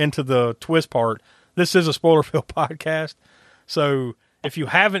further into the twist part, this is a spoiler-filled podcast. So if you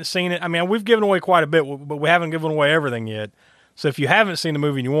haven't seen it, I mean, we've given away quite a bit, but we haven't given away everything yet. So if you haven't seen the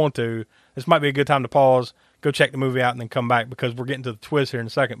movie and you want to, this might be a good time to pause, go check the movie out, and then come back, because we're getting to the twist here in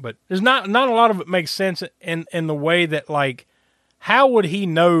a second. But there's not a lot of it makes sense in the way that, like, how would he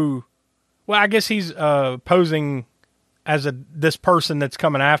know? Well, I guess he's posing as this person that's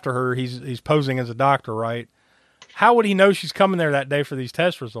coming after her. He's posing as a doctor, right? How would he know she's coming there that day for these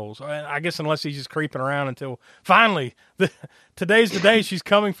test results? I guess unless he's just creeping around until finally today's the day she's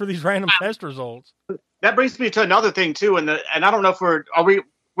coming for these random test results. That brings me to another thing too, and I don't know if we're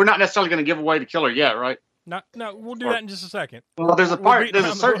not necessarily going to give away the killer yet, right? No, we'll do that in just a second. Well, there's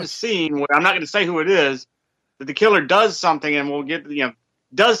a certain scene where I'm not going to say who it is, that the killer does something, and we'll get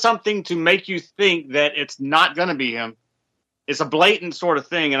does something to make you think that it's not going to be him. It's a blatant sort of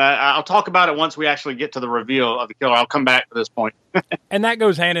thing, and I'll talk about it once we actually get to the reveal of the killer. I'll come back to this point. And that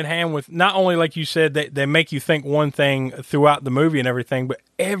goes hand in hand with not only, like you said, that they make you think one thing throughout the movie and everything, but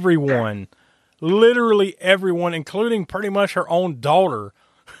everyone, literally everyone, including pretty much her own daughter,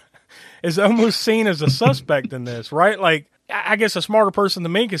 is almost seen as a suspect in this, right? Like, I guess a smarter person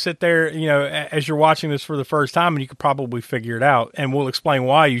than me could sit there, as you're watching this for the first time, and you could probably figure it out. And we'll explain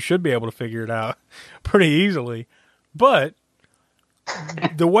why you should be able to figure it out pretty easily. But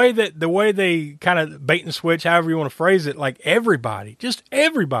the way they kind of bait and switch, however you want to phrase it, like everybody, just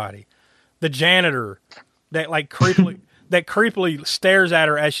everybody, the janitor that creepily stares at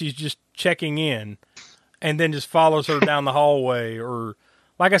her as she's just checking in, and then just follows her down the hallway, or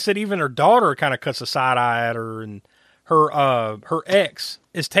like I said, even her daughter kind of cuts a side eye at her, and her ex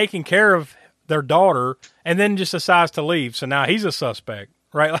is taking care of their daughter and then just decides to leave. So now he's a suspect,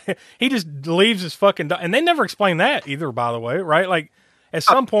 right? Like, he just leaves his fucking and they never explain that either, by the way, right? Like, at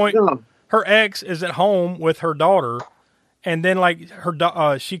some point, her ex is at home with her daughter, and then like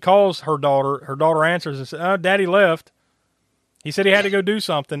she calls her daughter answers and says, "Oh, Daddy left. He said he had to go do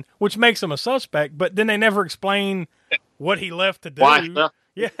something," which makes him a suspect, but then they never explain what he left to do. Why?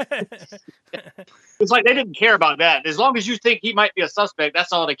 Yeah. It's like they didn't care about that. As long as you think he might be a suspect,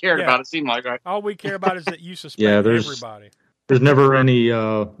 that's all they cared about, it seemed like, right? All we care about is that you suspect everybody. There's never any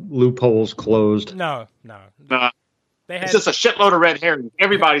loopholes closed. No. It's just a shitload of red herring.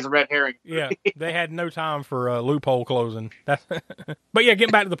 Everybody's a red herring. Yeah, they had no time for loophole closing. But yeah,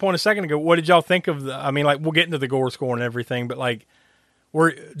 getting back to the point a second ago, what did y'all think of we'll get into the gore score and everything, but like,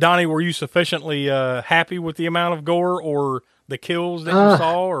 were you sufficiently happy with the amount of gore, or the kills that you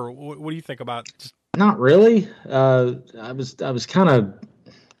saw, or what do you think about? Not really. I was kind of,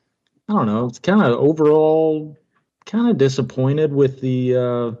 I don't know. It's kind of overall kind of disappointed with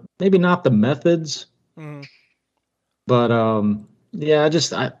the maybe not the methods, but yeah,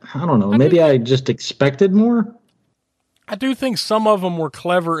 I don't know. Maybe I just expected more. I do think some of them were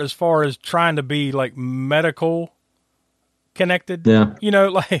clever as far as trying to be like medical connected. Yeah, you know,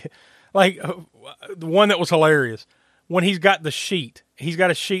 like the one that was hilarious when he's got the sheet. He's got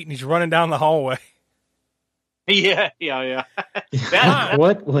a sheet and he's running down the hallway. Yeah.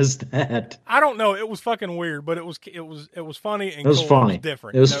 What was that? I don't know. It was fucking weird, but it was funny and it was cool. funny. It was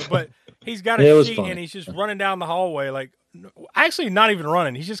different. It was you know? But he's got a sheet and he's just running down the hallway, like actually not even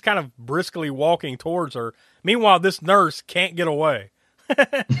running. He's just kind of briskly walking towards her. Meanwhile, this nurse can't get away.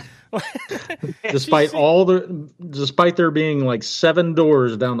 Despite there being like 7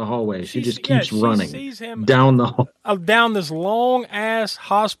 doors down the hallway, she just keeps running sees him down the hall. Down this long ass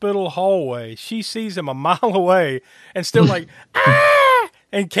hospital hallway. She sees him a mile away and still like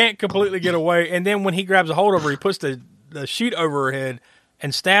and can't completely get away. And then when he grabs a hold of her, he puts the sheet over her head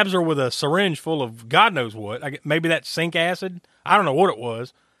and stabs her with a syringe full of God knows what. Maybe that's zinc acid. I don't know what it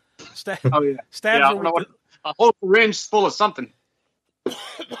was. Stabs her with a whole syringe full of something.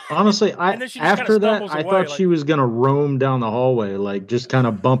 Honestly, after that, I thought she was going to roam down the hallway, like just kind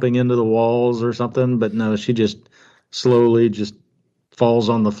of bumping into the walls or something. But no, she just slowly just falls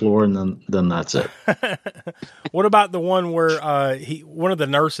on the floor, and then that's it. What about the one where one of the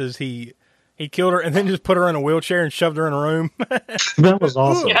nurses he killed her and then just put her in a wheelchair and shoved her in a room? That was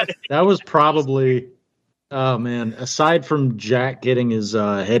awesome. That was probably, oh man, aside from Jack getting his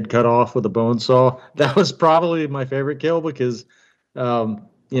head cut off with a bone saw, that was probably my favorite kill because.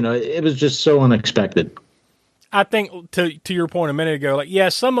 It was just so unexpected. I think to your point a minute ago, like, yeah,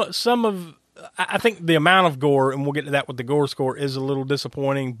 some of, I think the amount of gore, and we'll get to that with the gore score, is a little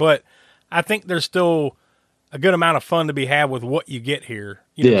disappointing, but I think there's still a good amount of fun to be had with what you get here.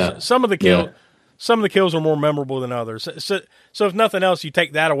 Some of the kills are more memorable than others. So if nothing else, you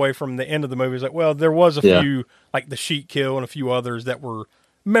take that away from the end of the movie. It's like, well, there was a few, like the sheet kill and a few others that were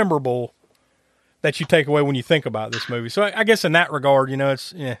memorable that you take away when you think about this movie. So I guess in that regard,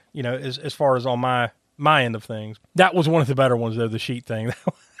 it's, as far as on my end of things, that was one of the better ones though, the sheet thing.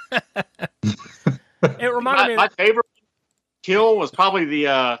 It reminded me. My favorite kill was probably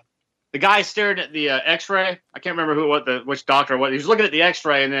the guy staring at the X-ray. I can't remember which doctor, he was looking at the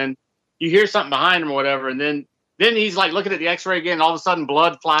X-ray, and then you hear something behind him or whatever, and then he's like looking at the X-ray again, and all of a sudden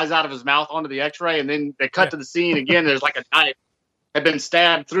blood flies out of his mouth onto the X-ray, and then they cut to the scene again. There's like a knife had been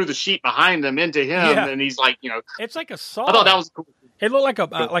stabbed through the sheet behind him into him, and he's like, it's like a saw. I thought that was cool. It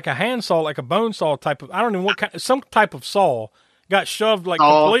looked like a hand saw, like a bone saw type of, I don't know what kind, some type of saw got shoved like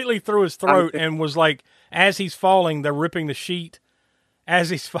completely through his throat and was like, as he's falling, they're ripping the sheet as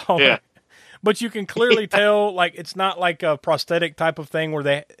he's falling. Yeah. But you can clearly tell, like, it's not like a prosthetic type of thing where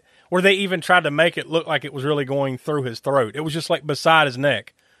they even tried to make it look like it was really going through his throat. It was just like beside his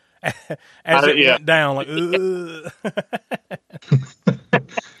neck. As it went down, like,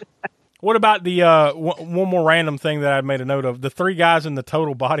 What about the one more random thing that I made a note of? The 3 guys in the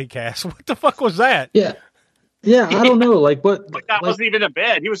total body cast. What the fuck was that? Yeah, I don't know. Like what? The guy wasn't even in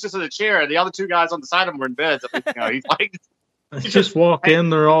bed. He was just in a chair. The other 2 guys on the side of him were in bed. So, he's like, just walk in.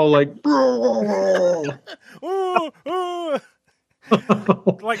 They're all like,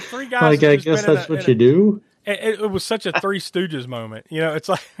 like 3 guys. Like I guess that's what you do. It was such a Three Stooges moment. It's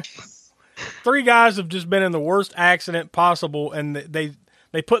like 3 guys have just been in the worst accident possible, and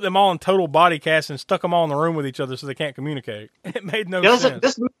they put them all in total body cast and stuck them all in the room with each other so they can't communicate. It made no sense.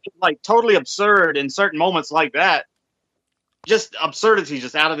 This movie is like totally absurd in certain moments like that. Just absurdity,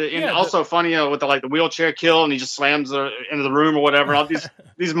 just out of it, and also funny, with the wheelchair kill, and he just slams her into the room or whatever. All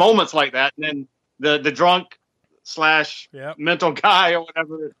these moments like that, and then the drunk / mental guy or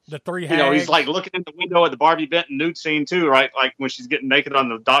whatever. The 3 hags. He's like looking in the window at the Barbie Benton nude scene too, right? Like when she's getting naked on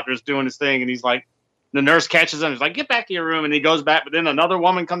the doctor's doing his thing, and he's like, the nurse catches him. He's like, get back to your room. And he goes back, but then another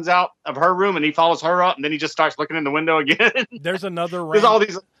woman comes out of her room and he follows her up, and then he just starts looking in the window again. There's another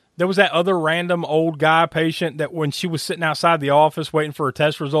there was that other random old guy patient that when she was sitting outside the office waiting for her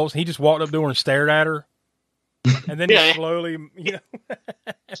test results, he just walked up to her and stared at her. And then he slowly,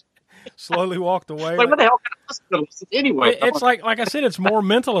 slowly walked away. Like, what the hell kind of hospital is it anyway? It's like I said, it's more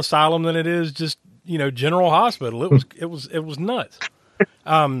mental asylum than it is just, general hospital. It was nuts.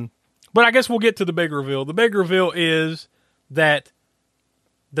 But I guess we'll get to the big reveal. The big reveal is that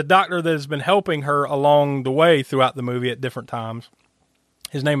the doctor that has been helping her along the way throughout the movie at different times,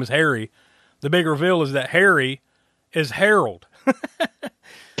 his name is Harry. The big reveal is that Harry is Harold.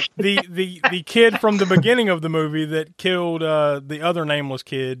 the kid from the beginning of the movie that killed the other nameless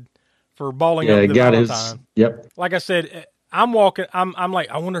kid for balling up the Valentine. Yep. Like I said, I'm walking. I'm like,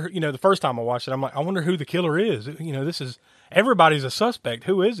 I wonder. The first time I watched it, I'm like, I wonder who the killer is. This is everybody's a suspect.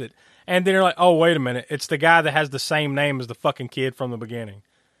 Who is it? And then you're like, oh, wait a minute, it's the guy that has the same name as the fucking kid from the beginning.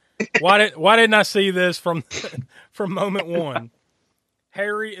 Why didn't I see this from moment one?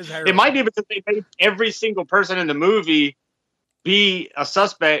 Harry is Harry. It might be because they made every single person in the movie be a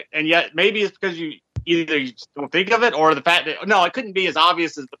suspect, and yet maybe it's because you either you just don't think of it, or the fact that it couldn't be as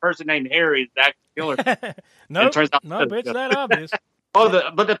obvious as the person named Harry is the actual killer. No, it's that obvious.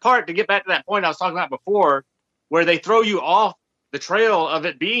 But the part, to get back to that point I was talking about before, where they throw you off the trail of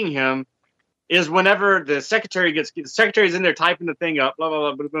it being him, is whenever the secretary's in there typing the thing up, blah,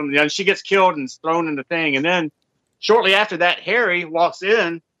 blah, blah, blah, blah, and she gets killed and is thrown in the thing. And then shortly after that, Harry walks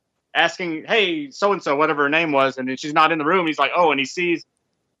in asking, hey, so-and-so, whatever her name was, and then she's not in the room. He's like, oh, and he sees,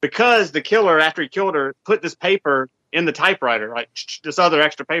 because the killer, after he killed her, put this paper in the typewriter, right? This other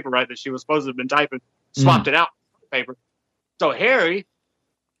extra paper, right, that she was supposed to have been typing, swapped it out with paper. So Harry,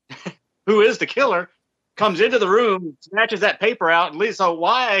 who is the killer, comes into the room, snatches that paper out, and leaves. So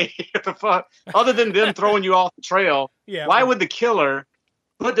why, the fuck, other than them throwing you off the trail, why would the killer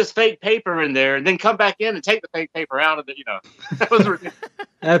put this fake paper in there and then come back in and take the fake paper out of it? That was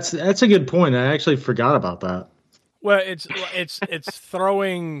ridiculous. That's a good point. I actually forgot about that. Well, it's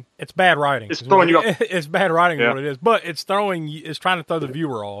throwing. It's bad writing. It's throwing you off. It's bad writing, what it is. But it's trying to throw the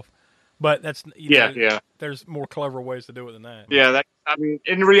viewer off. But that's there's more clever ways to do it than that. Yeah,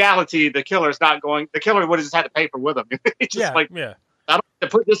 in reality, the killer's not going. The killer would have just had the paper with him. It's just I don't have to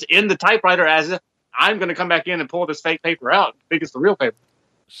put this in the typewriter as if I'm going to come back in and pull this fake paper out. I think it's the real paper.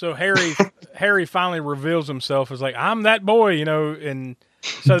 So Harry finally reveals himself as like, I'm that boy, and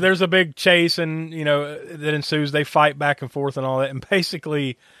so there's a big chase, and that ensues. They fight back and forth and all that, and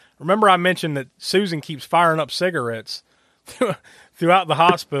basically, remember I mentioned that Susan keeps firing up cigarettes throughout the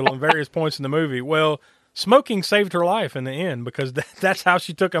hospital and various points in the movie. Well, smoking saved her life in the end, because that's how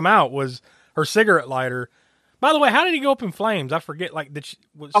she took him out, was her cigarette lighter. By the way, how did he go up in flames? I forget.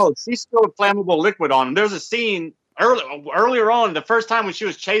 She spilled flammable liquid on him. There's a scene earlier on, the first time when she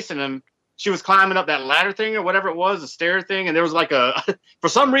was chasing him, she was climbing up that ladder thing or whatever it was, a stair thing, and there was for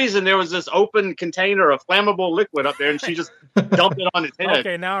some reason, there was this open container of flammable liquid up there, and she just dumped it on his head.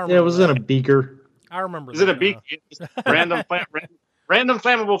 Okay, now I remember. Yeah, it was in a beaker. I remember. Is it a beaker? Random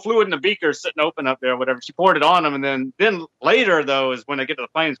flammable fluid in a beaker sitting open up there, or whatever. She poured it on him, and then later though is when they get to the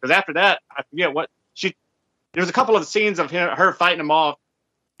flames, because after that, I forget what there was a couple of scenes of her fighting him off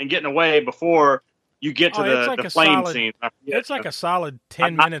and getting away before you get to the flame scene. It's like a solid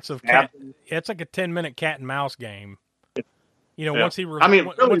 10 minutes of it's like a 10-minute cat and mouse game. Once he really,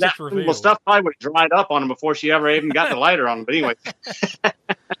 once that flammable stuff probably would have dried up on him before she ever even got the lighter on him. But anyway.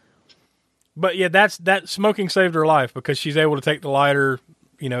 But yeah, that smoking saved her life, because she's able to take the lighter.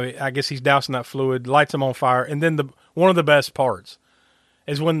 I guess he's dousing that fluid, lights him on fire, and then one of the best parts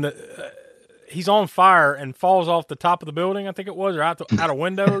is when he's on fire and falls off the top of the building. I think it was, or out a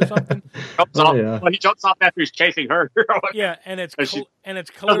window or something. Well, he jumps off after he's chasing her. Yeah, and it's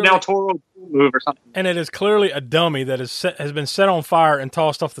clearly Del Toro move or something. And it is clearly a dummy that has been set on fire and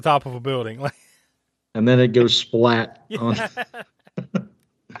tossed off the top of a building. And then it goes splat.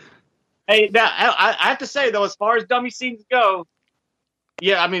 Hey, now I have to say though, as far as dummy scenes go,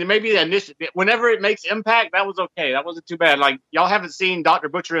 maybe the initial, whenever it makes impact, that was okay. That wasn't too bad. Like, y'all haven't seen Dr.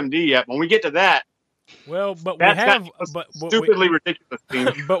 Butcher MD yet. When we get to that, well, but we have stupidly ridiculous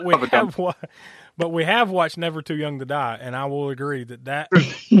scene. But we have watched Never Too Young to Die, and I will agree that that's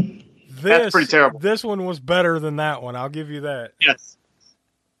pretty terrible. This one was better than that one. I'll give you that. Yes.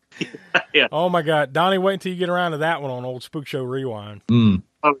 Yeah. Oh my God, Donnie, wait until you get around to that one on Old Spook Show Rewind.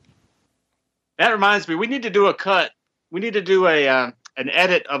 That reminds me, we need to do a cut. We need to do an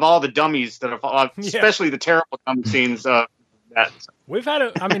edit of all the dummies that have, especially the terrible dummy scenes. That we've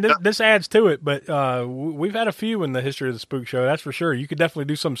had this adds to it, but we've had a few in the history of the Spook Show. That's for sure. You could definitely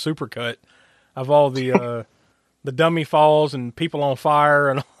do some supercut of all the dummy falls and people on fire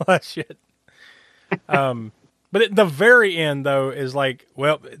and all that shit. But at the very end, though, is like,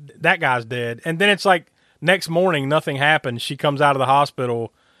 well, that guy's dead, and then it's like next morning, nothing happens. She comes out of the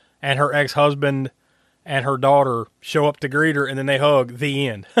hospital, and her ex-husband and her daughter show up to greet her, and then they hug. The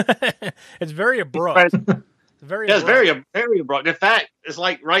end. It's very abrupt. It's very, very abrupt. In fact, it's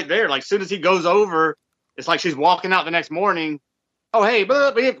like right there. Like, as soon as he goes over, it's like she's walking out the next morning. Oh, hey,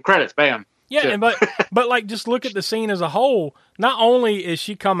 but credits, bam. Yeah, and but like, just look at the scene as a whole. Not only is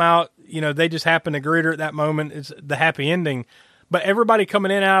she come out, they just happen to greet her at that moment. It's the happy ending, but everybody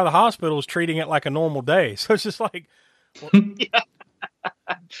coming in and out of the hospital is treating it like a normal day. So it's just like, well,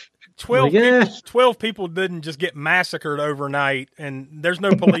 12 people didn't just get massacred overnight, and there's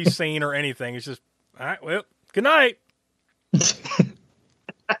no police scene or anything. It's just, all right, well, good night.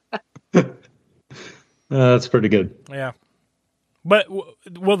 That's pretty good. Yeah. But,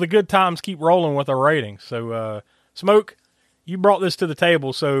 well, the good times keep rolling with our ratings. So, Smoke, you brought this to the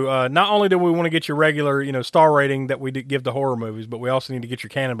table. So, not only do we want to get your regular, star rating that we give to horror movies, but we also need to get your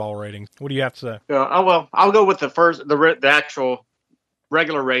Cannonball ratings. What do you have to say? I'll go with the actual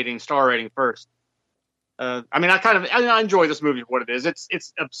regular rating, star rating first. I enjoy this movie for what it is.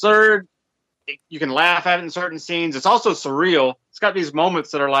 It's absurd. You can laugh at it in certain scenes. It's also surreal. It's got these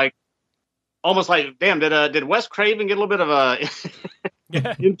moments that are like, almost like, damn, did Wes Craven get a little bit of a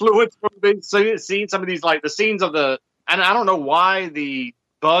influence from being seen some of these, like the scenes of and I don't know why the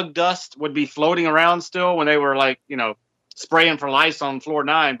bug dust would be floating around still when they were like, spraying for lice on floor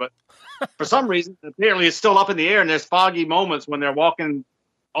 9, but for some reason, apparently it's still up in the air, and there's foggy moments when they're walking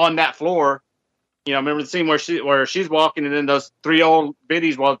on that floor. Remember the scene where she's walking, and then those 3 old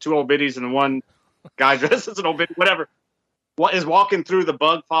biddies, 2 old biddies and one guy dressed as an old biddy, whatever, is walking through the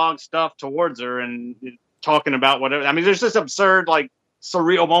bug fog stuff towards her and talking about whatever. I mean, there's just absurd, like,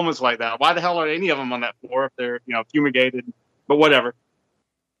 surreal moments like that. Why the hell are any of them on that floor if they're, fumigated? But whatever.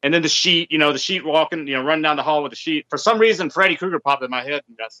 And then the sheet walking, running down the hall with the sheet. For some reason, Freddy Krueger popped in my head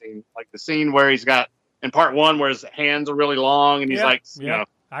in that scene. Like the scene where he's got, in part 1, where his hands are really long and he's I can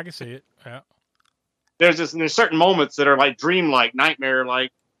see it. Yeah. There's certain moments that are like dream-like,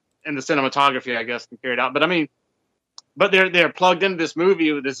 nightmare-like in the cinematography, I guess, carried out. But I mean, they're plugged into this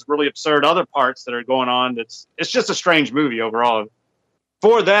movie with this really absurd other parts that are going on. It's just a strange movie overall.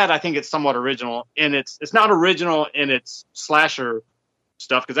 For that, I think it's somewhat original, and it's not original in its slasher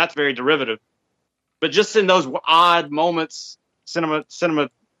stuff because that's very derivative. But just in those odd moments,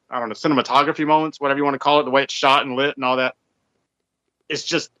 cinematography moments, whatever you want to call it, the way it's shot and lit and all that, it's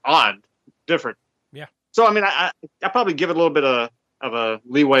just odd, different. Yeah. So I mean, I probably give it a little bit of a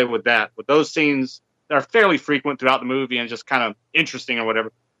leeway with that. With those scenes that are fairly frequent throughout the movie and just kind of interesting or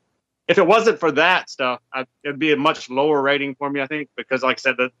whatever. If it wasn't for that stuff, it'd be a much lower rating for me, I think, because like I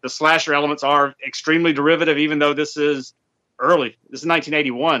said, the slasher elements are extremely derivative, even though this is early. This is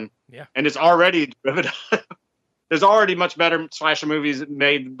 1981. Yeah. And it's already derivative. There's already much better slasher movies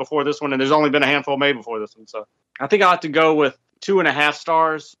made before this one, and there's only been a handful made before this one. So I think I'll have to go with 2.5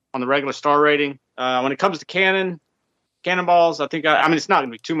 stars on the regular star rating. When it comes to Cannonballs, I think, it's not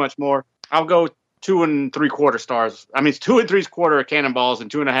going to be too much more. I'll go 2 3/4 stars. I mean, it's 2 3/4 of Cannonballs and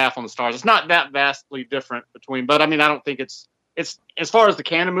 2.5 on the stars. It's not that vastly different between, but I mean, I don't think it's as far as the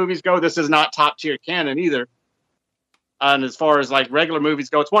Cannon movies go, this is not top tier Cannon either. And as far as like regular movies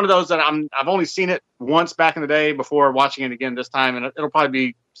go, it's one of those that I've only seen it once back in the day before watching it again this time, and it'll probably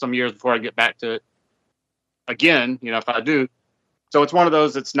be some years before I get back to it again. If I do, so it's one of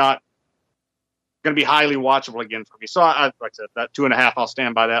those that's not going to be highly watchable again for me. So like I said, that 2.5, I'll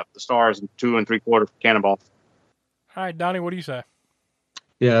stand by that for the stars, and 2 3/4 for Cannonball. All right, Donnie, what do you say?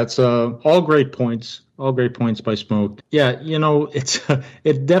 Yeah, it's all great points. All great points by Smoke. Yeah,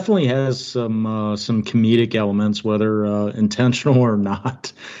 it definitely has some comedic elements, whether intentional or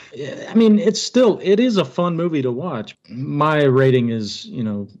not. I mean, it is a fun movie to watch. My rating is,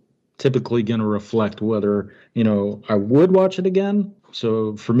 typically going to reflect whether, I would watch it again.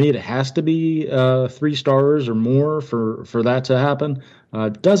 So for me, it has to be 3 stars or more for that to happen.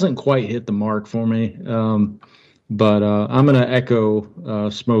 It doesn't quite hit the mark for me. But I'm going to echo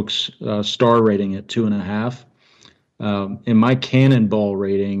Smoke's star rating at 2.5. And my Cannonball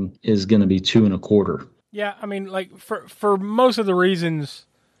rating is going to be 2 1/4. Yeah, I mean, like for most of the reasons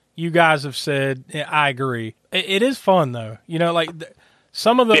you guys have said, I agree. It is fun though.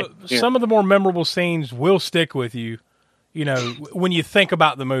 Some of the more memorable scenes will stick with you. When you think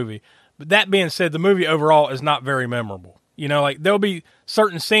about the movie. But that being said, the movie overall is not very memorable. There'll be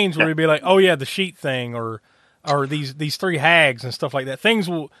certain scenes where you'll be like, oh yeah, the sheet thing or these 3 hags and stuff like that. Things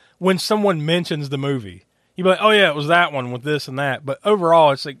when someone mentions the movie, you'll be like, oh yeah, it was that one with this and that. But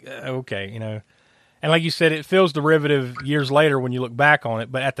overall, it's like, okay, And like you said, it feels derivative years later when you look back on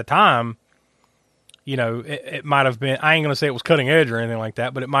it. But at the time, it might have been, I ain't going to say it was cutting edge or anything like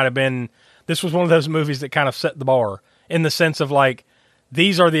that, but it might have been, this was one of those movies that kind of set the bar. In the sense of like,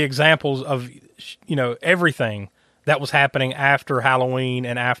 these are the examples of, everything that was happening after Halloween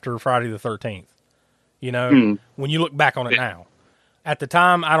and after Friday the 13th. When you look back on it now. At the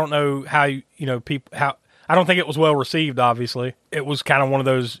time, I don't know how, I don't think it was well received, obviously. It was kind of one of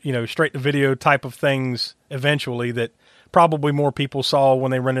those, straight to video type of things eventually that probably more people saw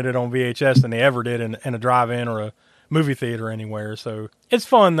when they rented it on VHS than they ever did in a drive-in or a movie theater anywhere. So it's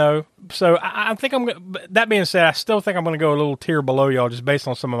fun though. So I think that being said, I still think I'm going to go a little tier below y'all just based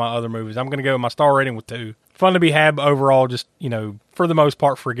on some of my other movies. I'm going to go with my star rating with 2. Fun to be had, but overall just, for the most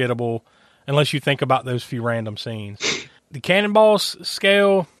part forgettable unless you think about those few random scenes. The Cannonball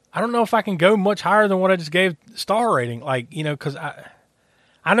scale, I don't know if I can go much higher than what I just gave star rating. Because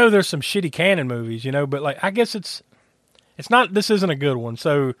I know there's some shitty Cannon movies, but I guess it's not, this isn't a good one.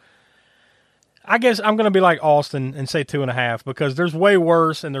 So I guess I'm going to be like Austin and say 2.5 because there's way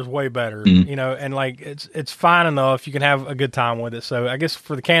worse and there's way better, and it's fine enough. You can have a good time with it. So I guess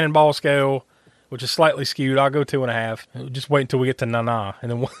for the Cannonball scale, which is slightly skewed, I'll go 2.5. Just wait until we get to Nana,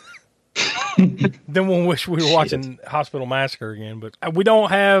 and then then we'll wish we were watching Hospital Massacre again. But we don't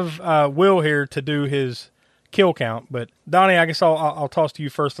have Will here to do his kill count. But Donnie, I guess I'll toss to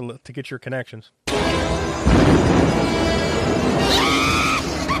you first to get your connections.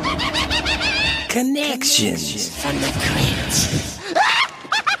 Connections from the crypt.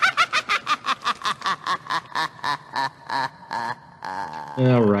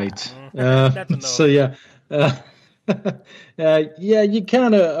 All right. So yeah, you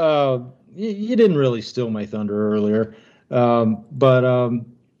kind of you didn't really steal my thunder earlier, but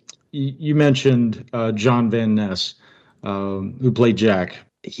you mentioned John Van Ness, who played Jack.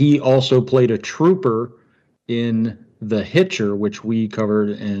 He also played a trooper in The Hitcher, which we covered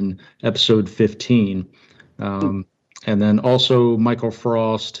in episode 15. And then also Michael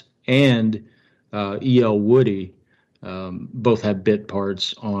Frost and E.L. Woody both had bit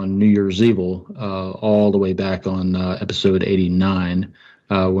parts on New Year's Evil all the way back on episode 89.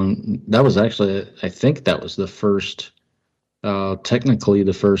 When that was actually, I think that was the first, technically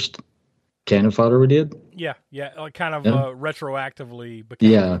the first Cannon Fodder we did. Yeah, kind of retroactively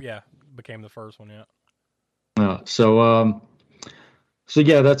became the first one, So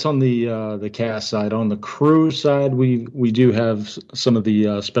yeah, that's on the cast side. On the crew side, we do have some of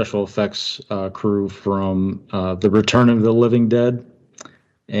the special effects crew from The Return of the Living Dead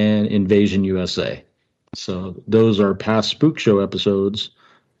and Invasion USA. So those are past Spook Show episodes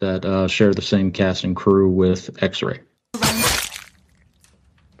that share the same cast and crew with X-Ray.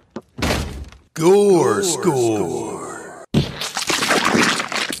 Gore score.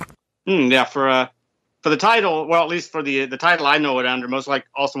 Yeah, for the title, well, at least for the title I know it under, most like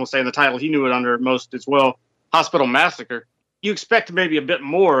Austin will say in the title he knew it under most as well, Hospital Massacre. You expect maybe a bit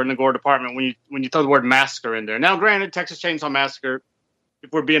more in the gore department when you throw the word massacre in there. Now, granted, Texas Chainsaw Massacre,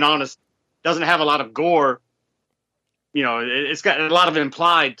 if we're being honest, doesn't have a lot of gore. It's got a lot of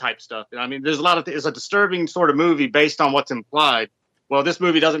implied type stuff. I mean, there's a lot of it's a disturbing sort of movie based on what's implied. Well, this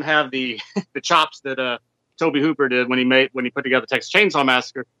movie doesn't have the chops that Tobe Hooper did when he put together Texas Chainsaw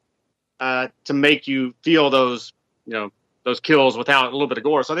Massacre. To make you feel those kills without a little bit of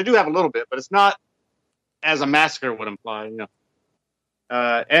gore. So they do have a little bit, but it's not as a massacre would imply,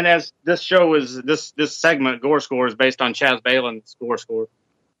 And as this show is, this segment, Gore Score, is based on Chaz Balin's Gore Score.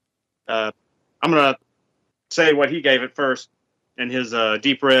 I'm going to say what he gave it first in his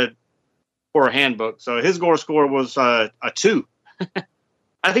Deep Red Horror Handbook. So his Gore Score was a 2.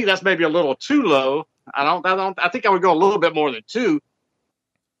 I think that's maybe a little too low. I think I would go a little bit more than 2.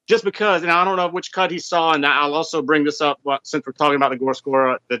 Just because, I don't know which cut he saw, and I'll also bring this up since we're talking about the Gore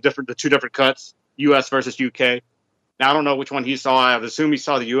Score, the 2 different cuts, U.S. versus U.K. Now, I don't know which one he saw. I would assume he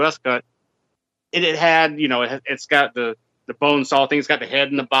saw the U.S. cut. It had, it's got the bone saw thing. It's got the head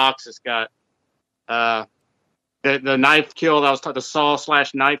in the box. It's got the knife kill. That was the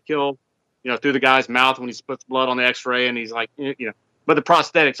saw/knife kill, through the guy's mouth when he puts blood on the X-ray, and he's like, But the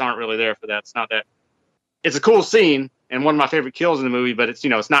prosthetics aren't really there for that. It's not that. It's a cool scene. And one of my favorite kills in the movie, but it's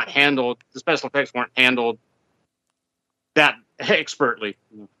it's not handled. The special effects weren't handled that expertly.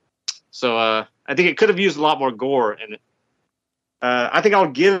 So I think it could have used a lot more gore in it. I think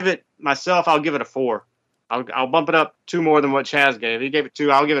I'll give it myself. I'll give it a 4. I'll bump it up 2 more than what Chaz gave. He gave it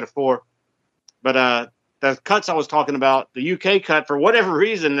 2. I'll give it a 4. But the cuts I was talking about, the UK cut, for whatever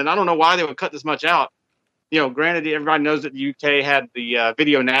reason, and I don't know why they would cut this much out. Granted, everybody knows that the UK had the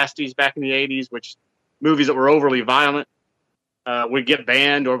video nasties back in the 80s, which movies that were overly violent would get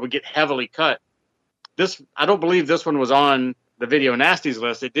banned or would get heavily cut. I don't believe this one was on the video nasties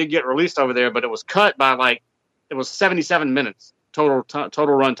list. It did get released over there, but it was cut by it was 77 minutes total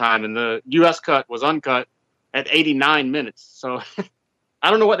runtime, and the U.S. cut was uncut at 89 minutes. So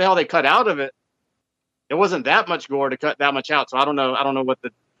I don't know what the hell they cut out of it. It wasn't that much gore to cut that much out. So I don't know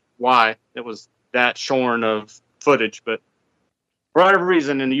why it was that shorn of footage, but for whatever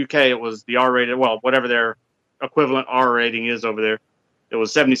reason, in the UK, it was the R-rated, whatever their equivalent R rating is over there. It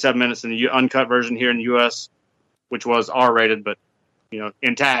was 77 minutes in the uncut version here in the US, which was R-rated, but,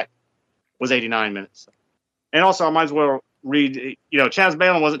 intact, was 89 minutes. And also, I might as well read. Chaz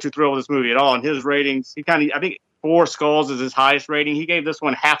Balin wasn't too thrilled with this movie at all, and his ratings. I think 4 skulls is his highest rating. He gave this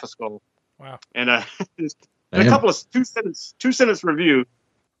one half a skull. Wow. And a couple of two sentence review.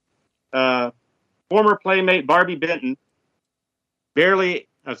 Former playmate Barbie Benton barely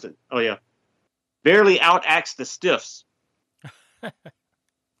outacts the stiffs,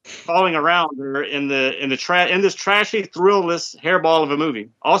 falling around her in this trashy, thrillless hairball of a movie,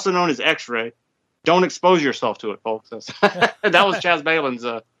 also known as X-Ray. Don't expose yourself to it, folks. That was Chaz Balin's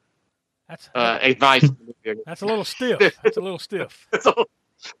advice. That's a little stiff. That's a little stiff.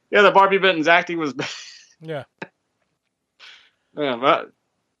 Yeah, the Barbie Benton's acting was. Yeah. Yeah, but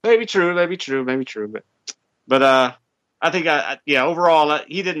maybe true, but I think overall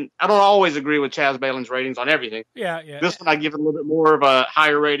he didn't. I don't always agree with Chaz Balin's ratings on everything. Yeah. This one I give it a little bit more of a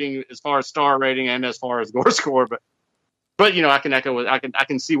higher rating as far as star rating and as far as gore score, but I can echo it. I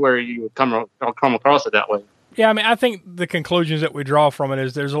can see where you would come across it that way. Yeah, I mean, I think the conclusions that we draw from it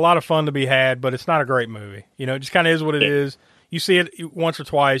is there's a lot of fun to be had, but it's not a great movie. It just kind of is what it is. You see it once or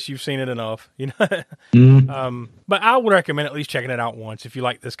twice, you've seen it enough. But I would recommend at least checking it out once if you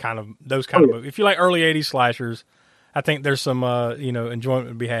like those kind of movies. If you like early '80s slashers, I think there's some enjoyment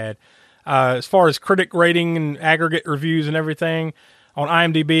to be had. As far as critic rating and aggregate reviews and everything, on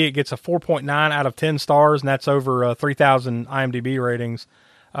IMDb it gets a 4.9 out of 10 stars, and that's over 3,000 IMDb ratings.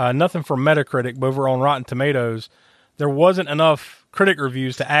 Nothing for Metacritic, but over on Rotten Tomatoes, there wasn't enough critic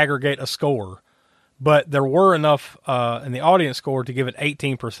reviews to aggregate a score, but there were enough in the audience score to give it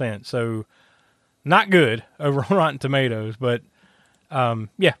 18%. So not good over on Rotten Tomatoes, but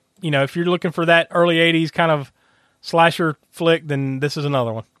if you're looking for that early 80s kind of slasher flick, then this is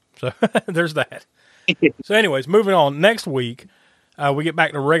another one. So there's that. So anyways, moving on. Next week, we get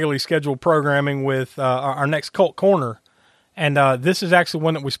back to regularly scheduled programming with our next Cult Corner. And this is actually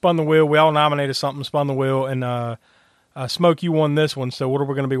one that we spun the wheel. We all nominated something, spun the wheel, and Smoke, you won this one. So what are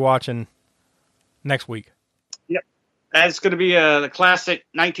we going to be watching next week? Yep. It's going to be the classic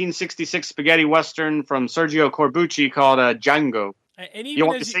 1966 spaghetti western from Sergio Corbucci called Django. And you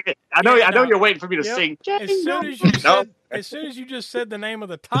want to sing it? I know you're waiting for me to sing. As soon as you just said the name of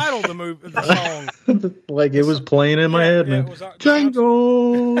the title of the song, like it was playing in my head, man.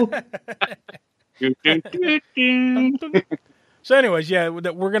 Django. So anyways,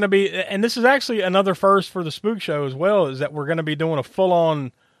 we're going to be, and this is actually another first for the Spook Show as well, is that we're going to be doing a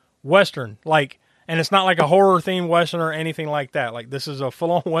full-on Western, and it's not like a horror-themed Western or anything like that. Like, this is a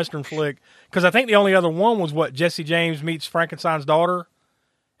full-on Western flick, because I think the only other one was Jesse James Meets Frankenstein's Daughter.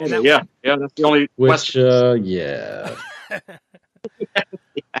 That's the only Western. Yeah.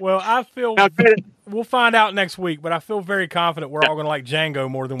 Well, I feel we'll find out next week, but I feel very confident we're all going to like Django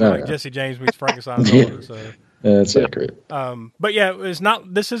more than we like Jesse James Meets Frankenstein's Daughter. So that's accurate. But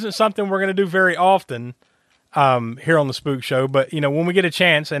this isn't something we're going to do very often here on the Spook Show. But when we get a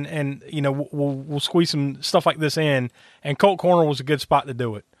chance, and we'll squeeze some stuff like this in, and Cult Corner was a good spot to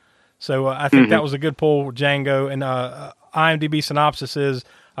do it. So I think that was a good pull with Django. And IMDb synopsis is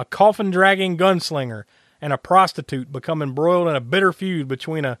a coffin-dragging gunslinger and a prostitute become embroiled in a bitter feud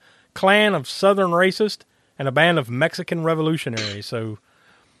between a clan of Southern racists and a band of Mexican revolutionaries. So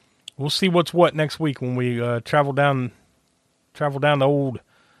we'll see what's what next week when we travel down the old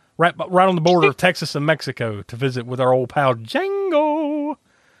right on the border of Texas and Mexico to visit with our old pal Django.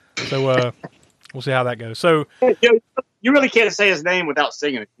 So we'll see how that goes. So you really can't say his name without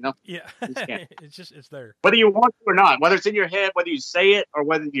singing it, Yeah, it's there. Whether you want to or not, whether it's in your head, whether you say it or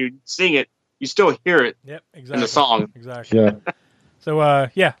whether you sing it, you still hear it. Yep, exactly. In the song. Exactly. Yeah. So,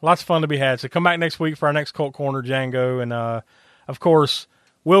 lots of fun to be had. So come back next week for our next Cult Corner, Django. And, of course,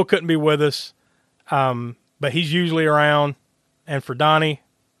 Will couldn't be with us, but he's usually around. And for Donnie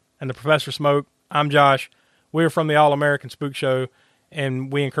and the Professor Smoke, I'm Josh. We're from the All-American Spook Show,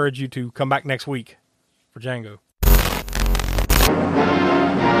 and we encourage you to come back next week for Django.